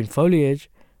 Green foliage,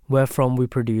 wherefrom we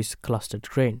produce clustered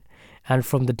grain. And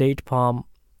from the date palm,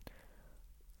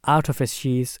 out of its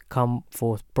sheaths come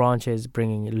forth branches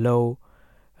bringing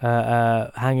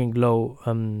hanging low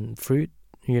fruit,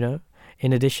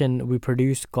 In addition, we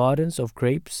produce gardens of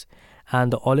grapes,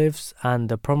 and the olives and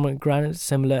the pomegranates,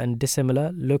 similar and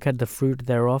dissimilar. Look at the fruit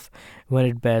thereof when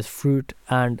it bears fruit,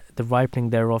 and the ripening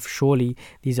thereof. Surely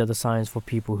these are the signs for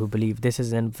people who believe. This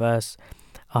is in verse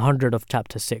 100 of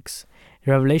chapter 6.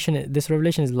 This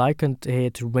revelation is likened here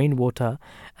to rainwater,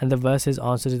 and the verses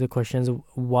answer to the questions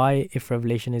why, if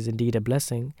revelation is indeed a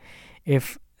blessing,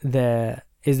 if there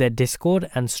is discord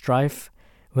and strife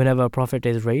whenever a prophet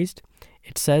is raised.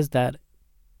 It says that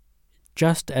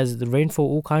just as the rainfall,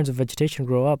 all kinds of vegetation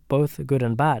grow up, both good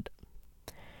and bad,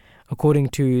 according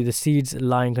to the seeds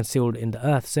lying concealed in the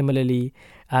earth. Similarly,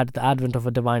 at the advent of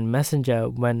a divine messenger,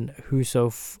 when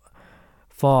whoso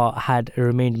far had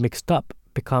remained mixed up,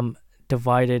 become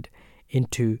divided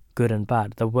into good and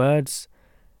bad. The words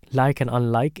like and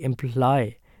unlike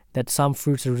imply that some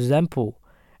fruits resemble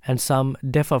and some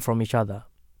differ from each other.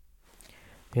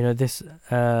 There's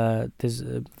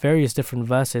various different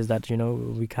verses that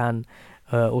we can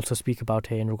also speak about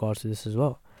here in regards to this as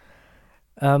well.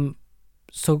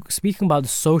 So speaking about the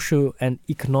social and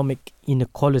economic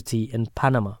inequality in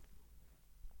Panama,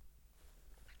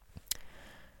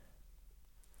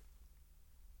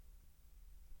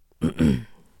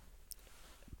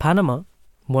 Panama,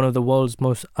 one of the world's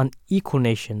most unequal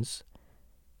nations,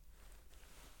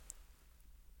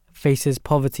 faces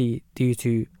poverty due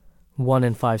to 1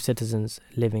 in 5 citizens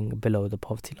living below the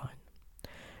poverty line.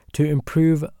 To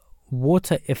improve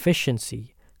water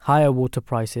efficiency, higher water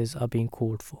prices are being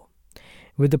called for,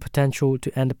 with the potential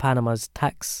to end Panama's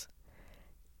tax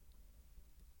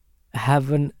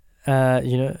haven,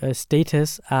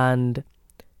 status and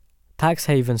tax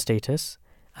haven status,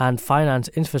 and finance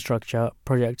infrastructure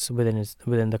projects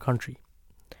within the country.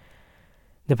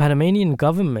 The Panamanian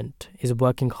government is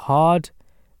working hard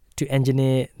to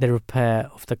engineer the repair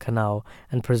of the canal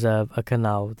and preserve a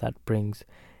canal that brings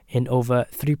in over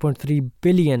 3.3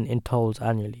 billion in tolls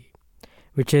annually,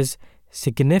 which is a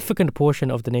significant portion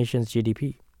of the nation's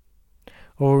GDP.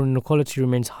 Rural inequality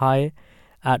remains high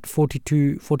at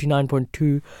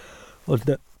 49.2 on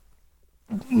the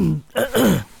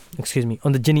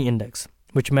on the Gini index,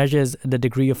 which measures the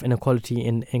degree of inequality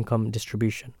in income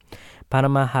distribution.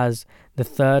 Panama has the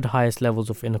third highest levels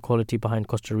of inequality behind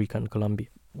Costa Rica and Colombia.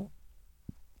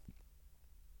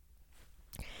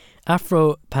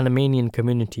 Afro-Panamanian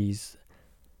communities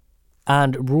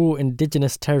and rural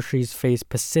indigenous territories face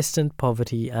persistent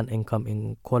poverty and income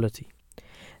inequality.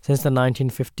 Since the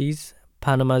 1950s,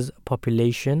 Panama's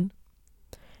population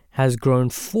has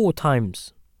grown 4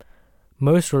 times,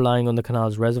 most relying on the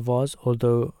canal's reservoirs,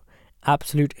 although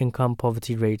absolute income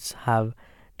poverty rates have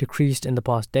decreased in the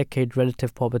past decade.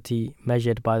 Relative poverty,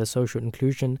 measured by the social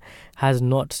inclusion, has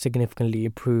not significantly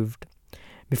improved.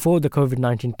 Before the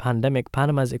COVID-19 pandemic,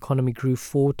 Panama's economy grew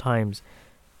 4 times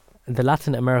the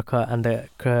Latin America and the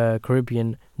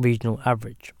Caribbean regional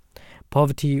average.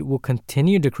 Poverty will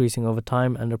continue decreasing over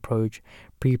time and approach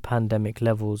pre-pandemic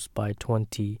levels by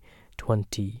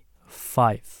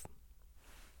 2025.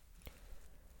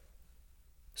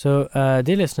 So,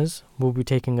 dear listeners, we'll be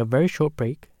taking a very short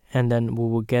break, and then we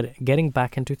will getting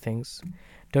back into things.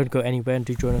 Don't go anywhere, and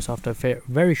do join us after a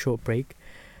very short break.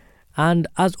 And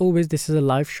as always, this is a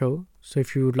live show, so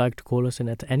if you would like to call us in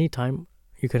at any time,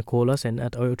 you can call us in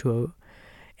at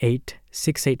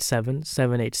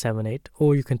 0208-687-7878,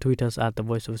 or you can tweet us at The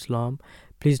Voice of Islam.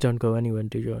 Please don't go anywhere and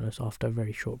do join us after a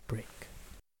very short break.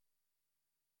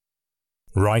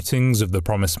 Writings of the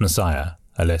Promised Messiah,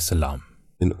 alayhi salam.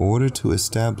 In order to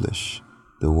establish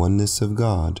the oneness of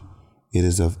God, it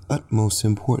is of utmost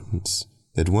importance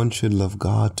that one should love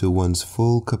God to one's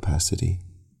full capacity.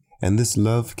 And this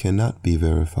love cannot be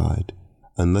verified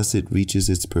unless it reaches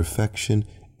its perfection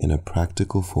in a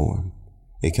practical form.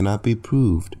 It cannot be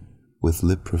proved with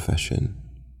lip profession.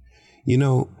 You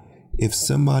know, if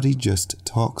somebody just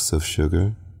talks of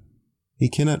sugar, he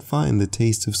cannot find the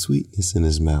taste of sweetness in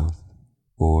his mouth.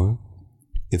 Or,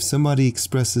 if somebody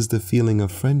expresses the feeling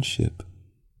of friendship,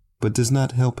 but does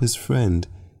not help his friend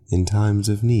in times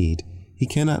of need, he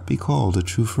cannot be called a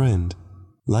true friend.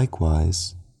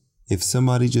 Likewise, if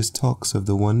somebody just talks of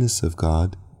the oneness of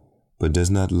God, but does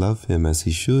not love Him as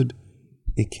he should,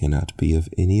 it cannot be of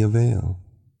any avail.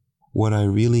 What I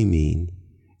really mean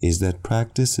is that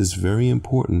practice is very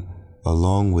important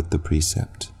along with the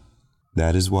precept.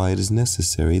 That is why it is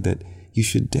necessary that you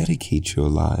should dedicate your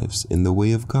lives in the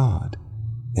way of God.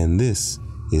 And this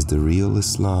is the real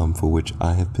Islam for which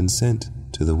I have been sent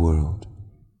to the world.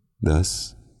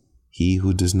 Thus, he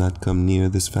who does not come near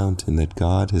this fountain that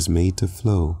God has made to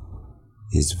flow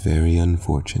is very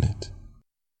unfortunate.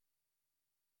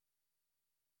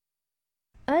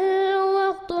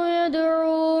 الوقت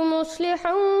يدعو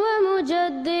مصلحا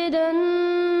ومجددا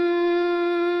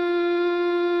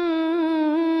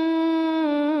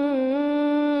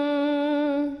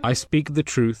I speak the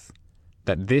truth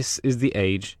that this is the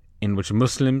age in which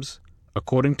Muslims,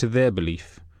 according to their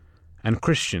belief, and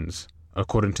Christians,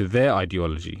 according to their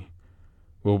ideology,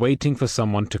 were waiting for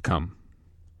someone to come.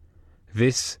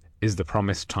 This is the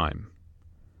promised time.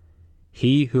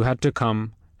 He who had to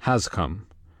come has come,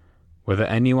 whether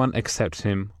anyone accepts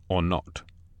him or not.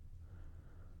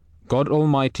 God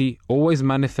Almighty always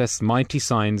manifests mighty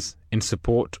signs in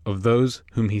support of those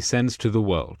whom He sends to the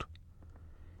world.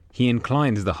 He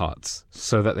inclines the hearts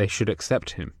so that they should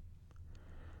accept Him.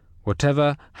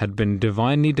 Whatever had been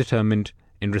divinely determined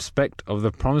in respect of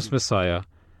the promised Messiah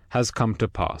has come to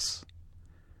pass.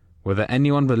 Whether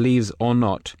anyone believes or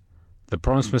not, the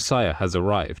promised Messiah has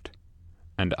arrived,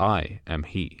 and I am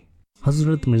He.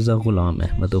 Hazrat Mirza Ghulam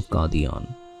Ahmed of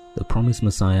Qadian, the promised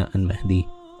Messiah and Mehdi,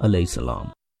 alayhi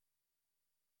salam.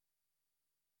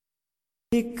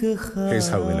 His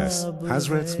Holiness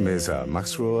Hazrat Mirza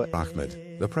Masroor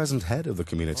Ahmed, the present head of the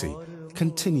community,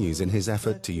 continues in his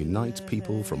effort to unite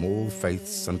people from all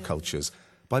faiths and cultures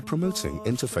by promoting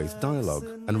interfaith dialogue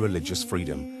and religious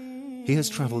freedom. He has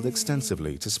travelled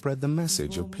extensively to spread the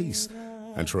message of peace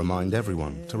and to remind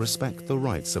everyone to respect the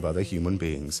rights of other human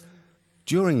beings.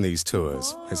 During these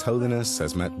tours, His Holiness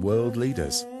has met world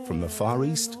leaders from the Far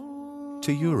East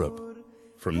to Europe,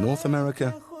 from North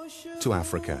America to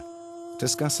Africa,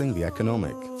 discussing the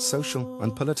economic, social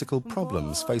and political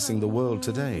problems facing the world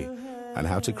today and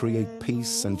how to create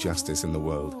peace and justice in the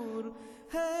world.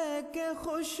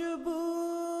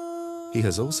 He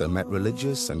has also met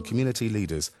religious and community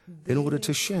leaders in order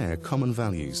to share common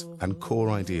values and core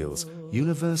ideals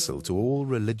universal to all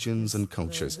religions and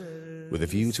cultures, with a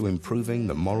view to improving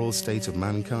the moral state of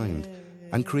mankind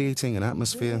and creating an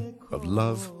atmosphere of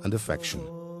love and affection.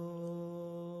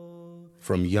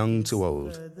 From young to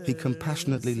old, he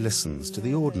compassionately listens to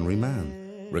the ordinary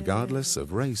man, regardless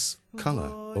of race, color,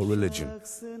 or religion.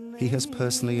 He has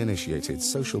personally initiated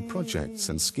social projects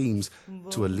and schemes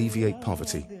to alleviate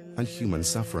poverty and human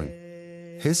suffering.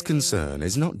 His concern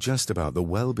is not just about the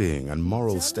well-being and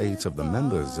moral state of the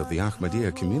members of the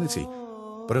Ahmadiyya community,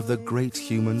 but of the great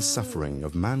human suffering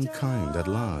of mankind at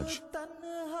large.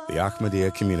 The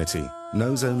Ahmadiyya community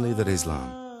knows only that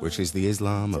Islam, which is the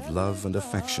Islam of love and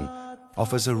affection,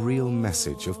 offers a real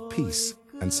message of peace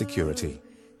and security.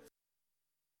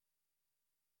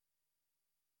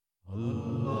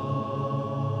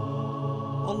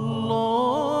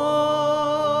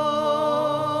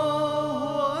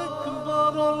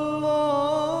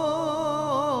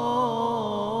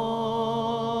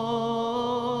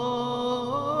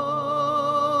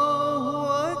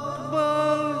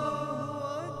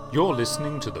 You're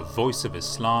listening to the Voice of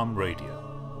Islam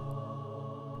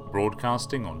Radio,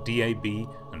 broadcasting on DAB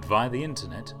and via the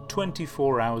internet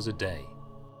 24 hours a day.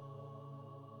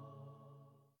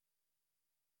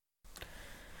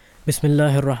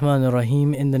 Bismillahir Rahmanir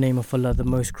Rahim. In the name of Allah, the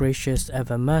most gracious,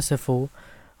 ever merciful.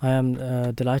 I am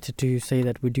delighted to say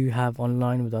that we do have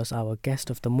online with us our guest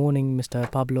of the morning, Mr.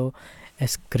 Pablo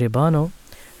Escribano.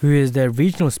 who is the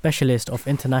Regional Specialist of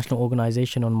International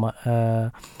Organization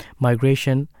on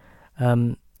Migration,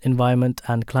 Environment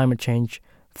and Climate Change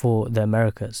for the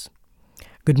Americas.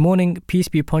 Good morning, peace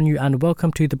be upon you, and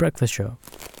welcome to The Breakfast Show.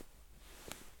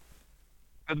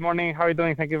 Good morning. How are you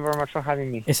doing? Thank you very much for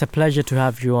having me. It's a pleasure to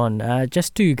have you on.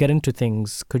 Just to get into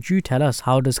things, could you tell us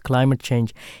how does climate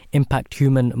change impact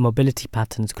human mobility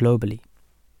patterns globally?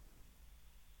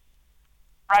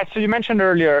 Right. So you mentioned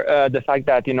earlier the fact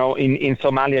that, in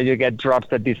Somalia, you get droughts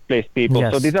that displace people.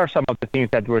 Yes. So these are some of the things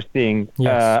that we're seeing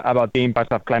about the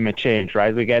impact of climate change,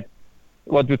 right? We get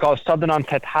what we call sudden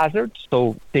onset hazards.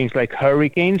 So things like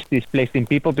hurricanes displacing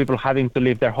people having to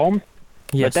leave their homes.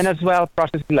 Yes. But then as well,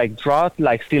 processes like drought,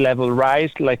 like sea level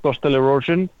rise, like coastal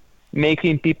erosion,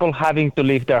 making people having to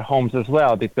leave their homes as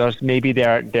well, because maybe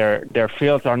their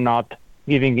fields are not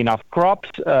giving enough crops.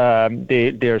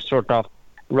 They're sort of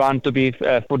run to be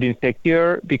food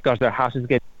insecure because their houses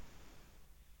get...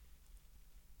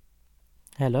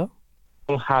 Hello?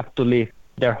 People have to leave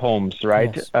their homes,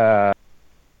 right? Yes.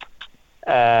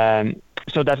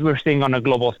 So that we're seeing on a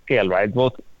global scale, right?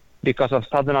 Both because of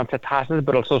sudden onset hazards,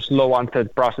 but also slow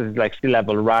onset processes like sea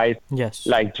level rise, yes,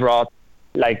 like drought,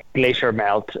 like glacier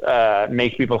melt,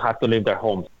 make people have to leave their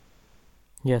homes.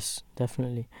 Yes,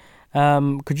 definitely.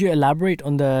 Could you elaborate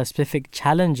on the specific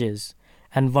challenges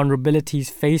and vulnerabilities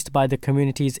faced by the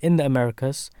communities in the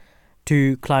Americas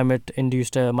to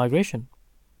climate-induced migration?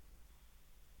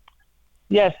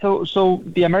 Yeah, so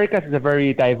the Americas is a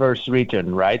very diverse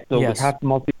region, right? So yes, we have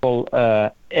multiple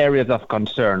areas of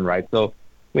concern, right? So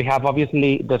we have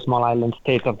obviously the small island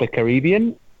states of the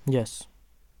Caribbean. Yes.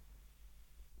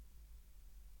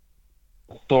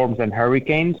 Storms and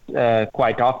hurricanes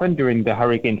quite often during the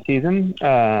hurricane season,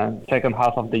 second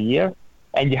half of the year.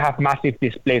 And you have massive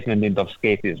displacement in those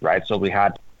cases, right? So we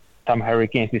had some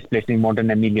hurricanes displacing more than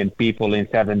 1 million people in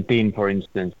 2017, for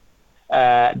instance.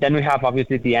 Then we have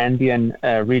obviously the Andean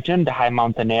region, the high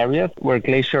mountain areas, where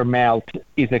glacier melt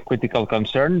is a critical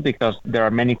concern because there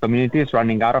are many communities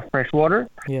running out of fresh water,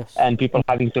 yes, and people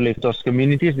having to leave those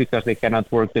communities because they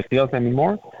cannot work the fields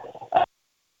anymore.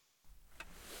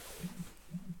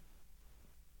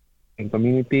 In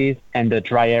communities and the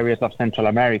dry areas of Central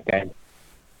America.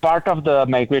 Part of the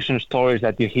migration stories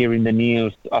that you hear in the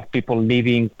news of people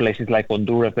leaving places like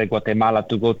Honduras, like Guatemala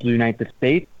to go to the United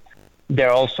States,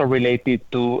 they're also related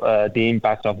to the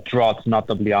impact of droughts,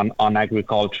 notably on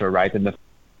agriculture, right? And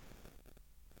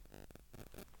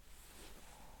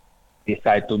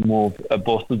decide to move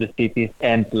both to the cities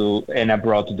and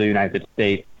abroad to the United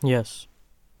States. Yes.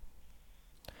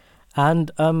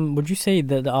 And would you say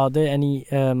that are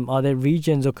there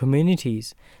regions or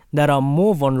communities that are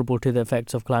more vulnerable to the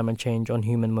effects of climate change on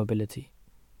human mobility?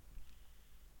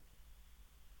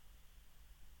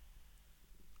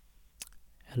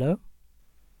 Hello?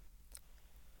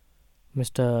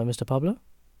 Mr. Pablo?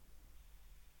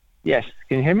 Yes,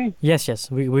 can you hear me?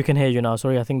 Yes, we can hear you now.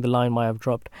 Sorry, I think the line might have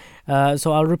dropped.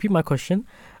 So I'll repeat my question.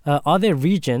 Are there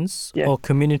regions or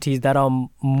communities that are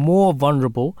more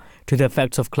vulnerable to the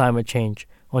effects of climate change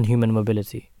on human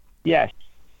mobility? Yes.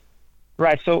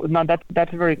 Right, so now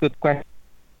that's a very good question.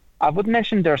 I would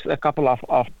mention there's a couple of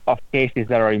cases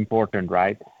that are important,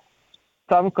 right?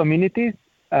 Some communities,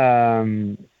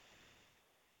 some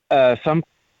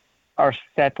are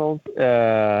settled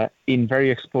in very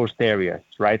exposed areas,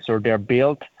 right? So they're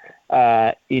built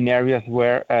in areas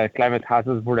where climate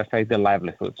hazards would affect their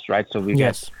livelihoods, right? So we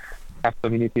have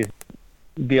communities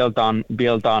built on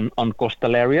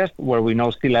coastal areas where we know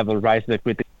sea level rise is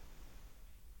critical.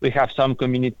 We have some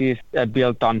communities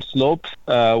built on slopes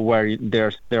where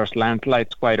there's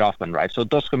landslides quite often, right? So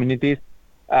those communities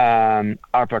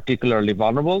are particularly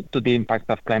vulnerable to the impact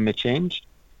of climate change.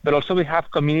 But also we have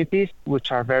communities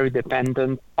which are very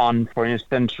dependent on, for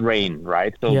instance, rain,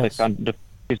 right? So the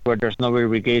communities where there's no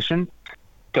irrigation,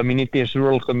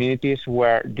 rural communities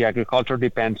where the agriculture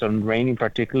depends on rain in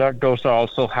particular, those are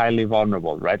also highly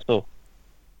vulnerable, right? So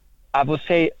I would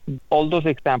say all those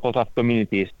examples of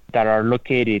communities that are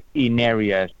located in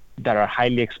areas that are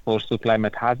highly exposed to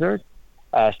climate hazards,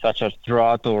 such as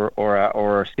drought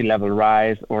or sea level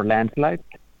rise or landslides,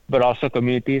 but also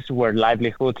communities where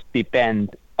livelihoods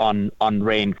depend on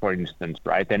rain, for instance,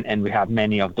 right? And we have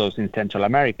many of those in Central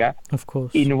America, of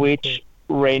course, in which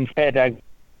rain-fed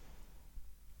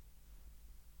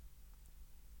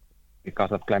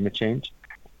because of climate change,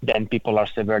 then people are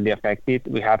severely affected.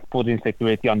 We have food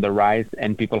insecurity on the rise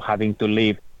and people having to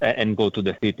leave and go to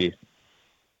the cities.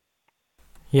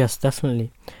 Yes,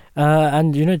 definitely.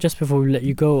 And, just before we let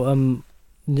you go,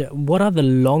 what are the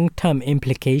long-term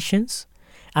implications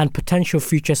and potential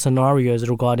future scenarios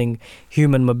regarding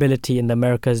human mobility in the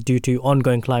Americas due to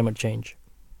ongoing climate change?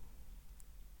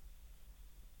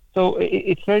 So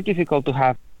it's very difficult to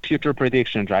have future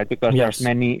predictions, right? Because there's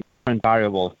many different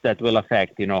variables that will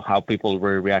affect, how people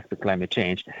will react to climate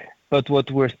change. But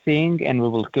what we're seeing, and we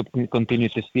will continue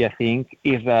to see, I think,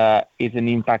 is an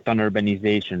impact on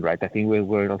urbanization, right? I think we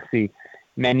will see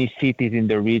many cities in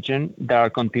the region that are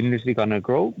continuously going to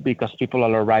grow because people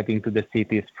are arriving to the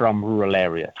cities from rural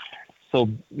areas. So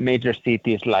major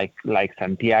cities like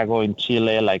Santiago in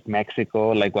Chile, like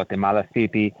Mexico, like Guatemala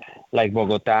City, like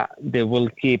Bogota, they will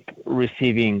keep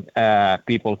receiving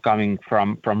people coming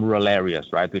from rural areas,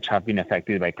 right, which have been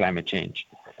affected by climate change.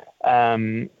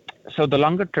 So the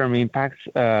longer term impacts,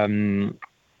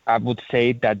 I would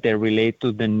say that they relate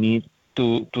to the need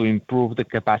to improve the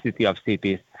capacity of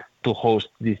cities to host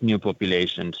these new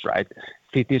populations, right?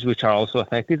 Cities which are also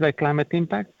affected by climate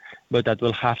impact, but that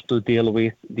will have to deal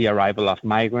with the arrival of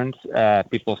migrants,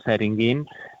 people setting in,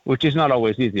 which is not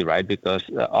always easy, right? Because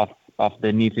of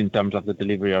the needs in terms of the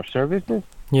delivery of services.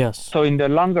 Yes. So in the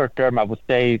longer term, I would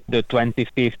say the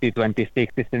 2050,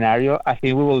 2060 scenario, I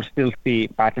think we will still see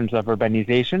patterns of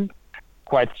urbanization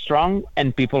quite strong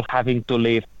and people having to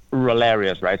leave rural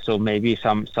areas, right? So maybe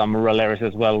some rural areas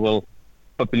as well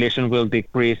population will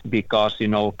decrease because,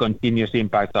 continuous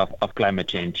impact of climate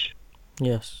change.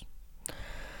 Yes.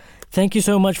 Thank you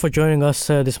so much for joining us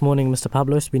this morning, Mr.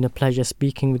 Pablo. It's been a pleasure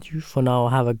speaking with you. For now,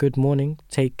 have a good morning.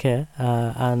 Take care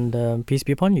and peace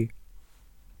be upon you.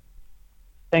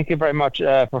 Thank you very much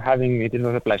for having me. It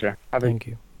was a pleasure. Thank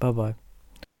you. Bye-bye.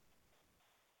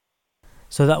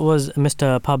 So that was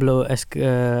Mr. Pablo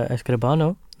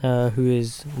Escribano, who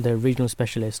is the regional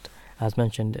specialist, as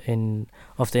mentioned,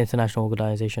 of the International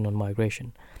Organization on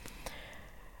Migration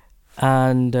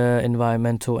and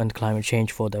Environmental and Climate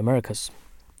Change for the Americas.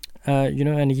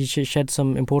 And he shed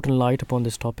some important light upon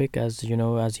this topic, as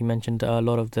he mentioned, a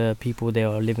lot of the people, they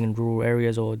are living in rural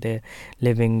areas or they're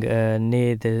living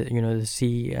near the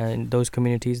sea, and those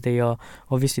communities, they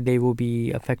will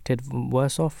be affected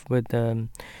worse off with in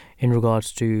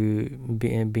regards to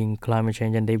being climate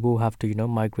change, and they will have to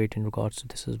migrate in regards to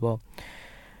this as well.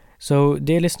 So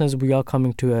dear listeners, we are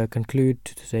coming to conclude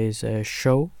today's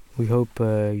show. We hope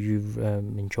you've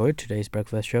enjoyed today's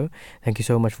breakfast show. Thank you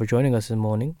so much for joining us this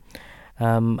morning.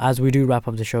 As we do wrap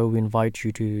up the show, we invite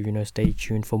you to stay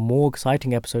tuned for more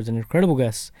exciting episodes and incredible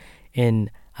guests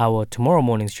in our tomorrow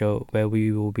morning's show, where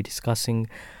we will be discussing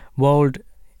World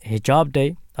Hijab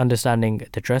Day, understanding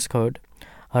the dress code,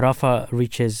 Rafah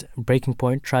reaches breaking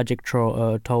point, tragic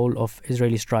toll of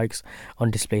Israeli strikes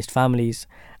on displaced families,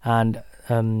 and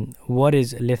what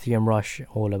is Lithium Rush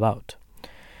all about?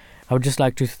 I would just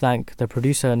like to thank the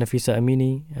producer Nafeesa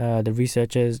Amini, the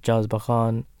researchers Jazeeba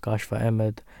Khan, Kashfa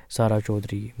Ahmed, Sara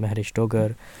Choudhry, Mehrish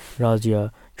Dogar,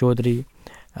 Razia, Choudhry,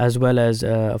 as well as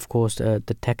of course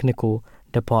the technical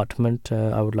department.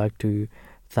 I would like to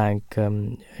thank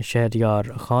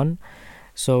Shahryar Khan.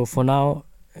 So for now,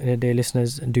 dear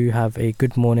listeners, do have a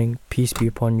good morning. Peace be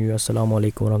upon you. Assalamu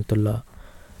alaikum wa rahmatullah,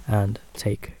 and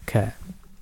take care.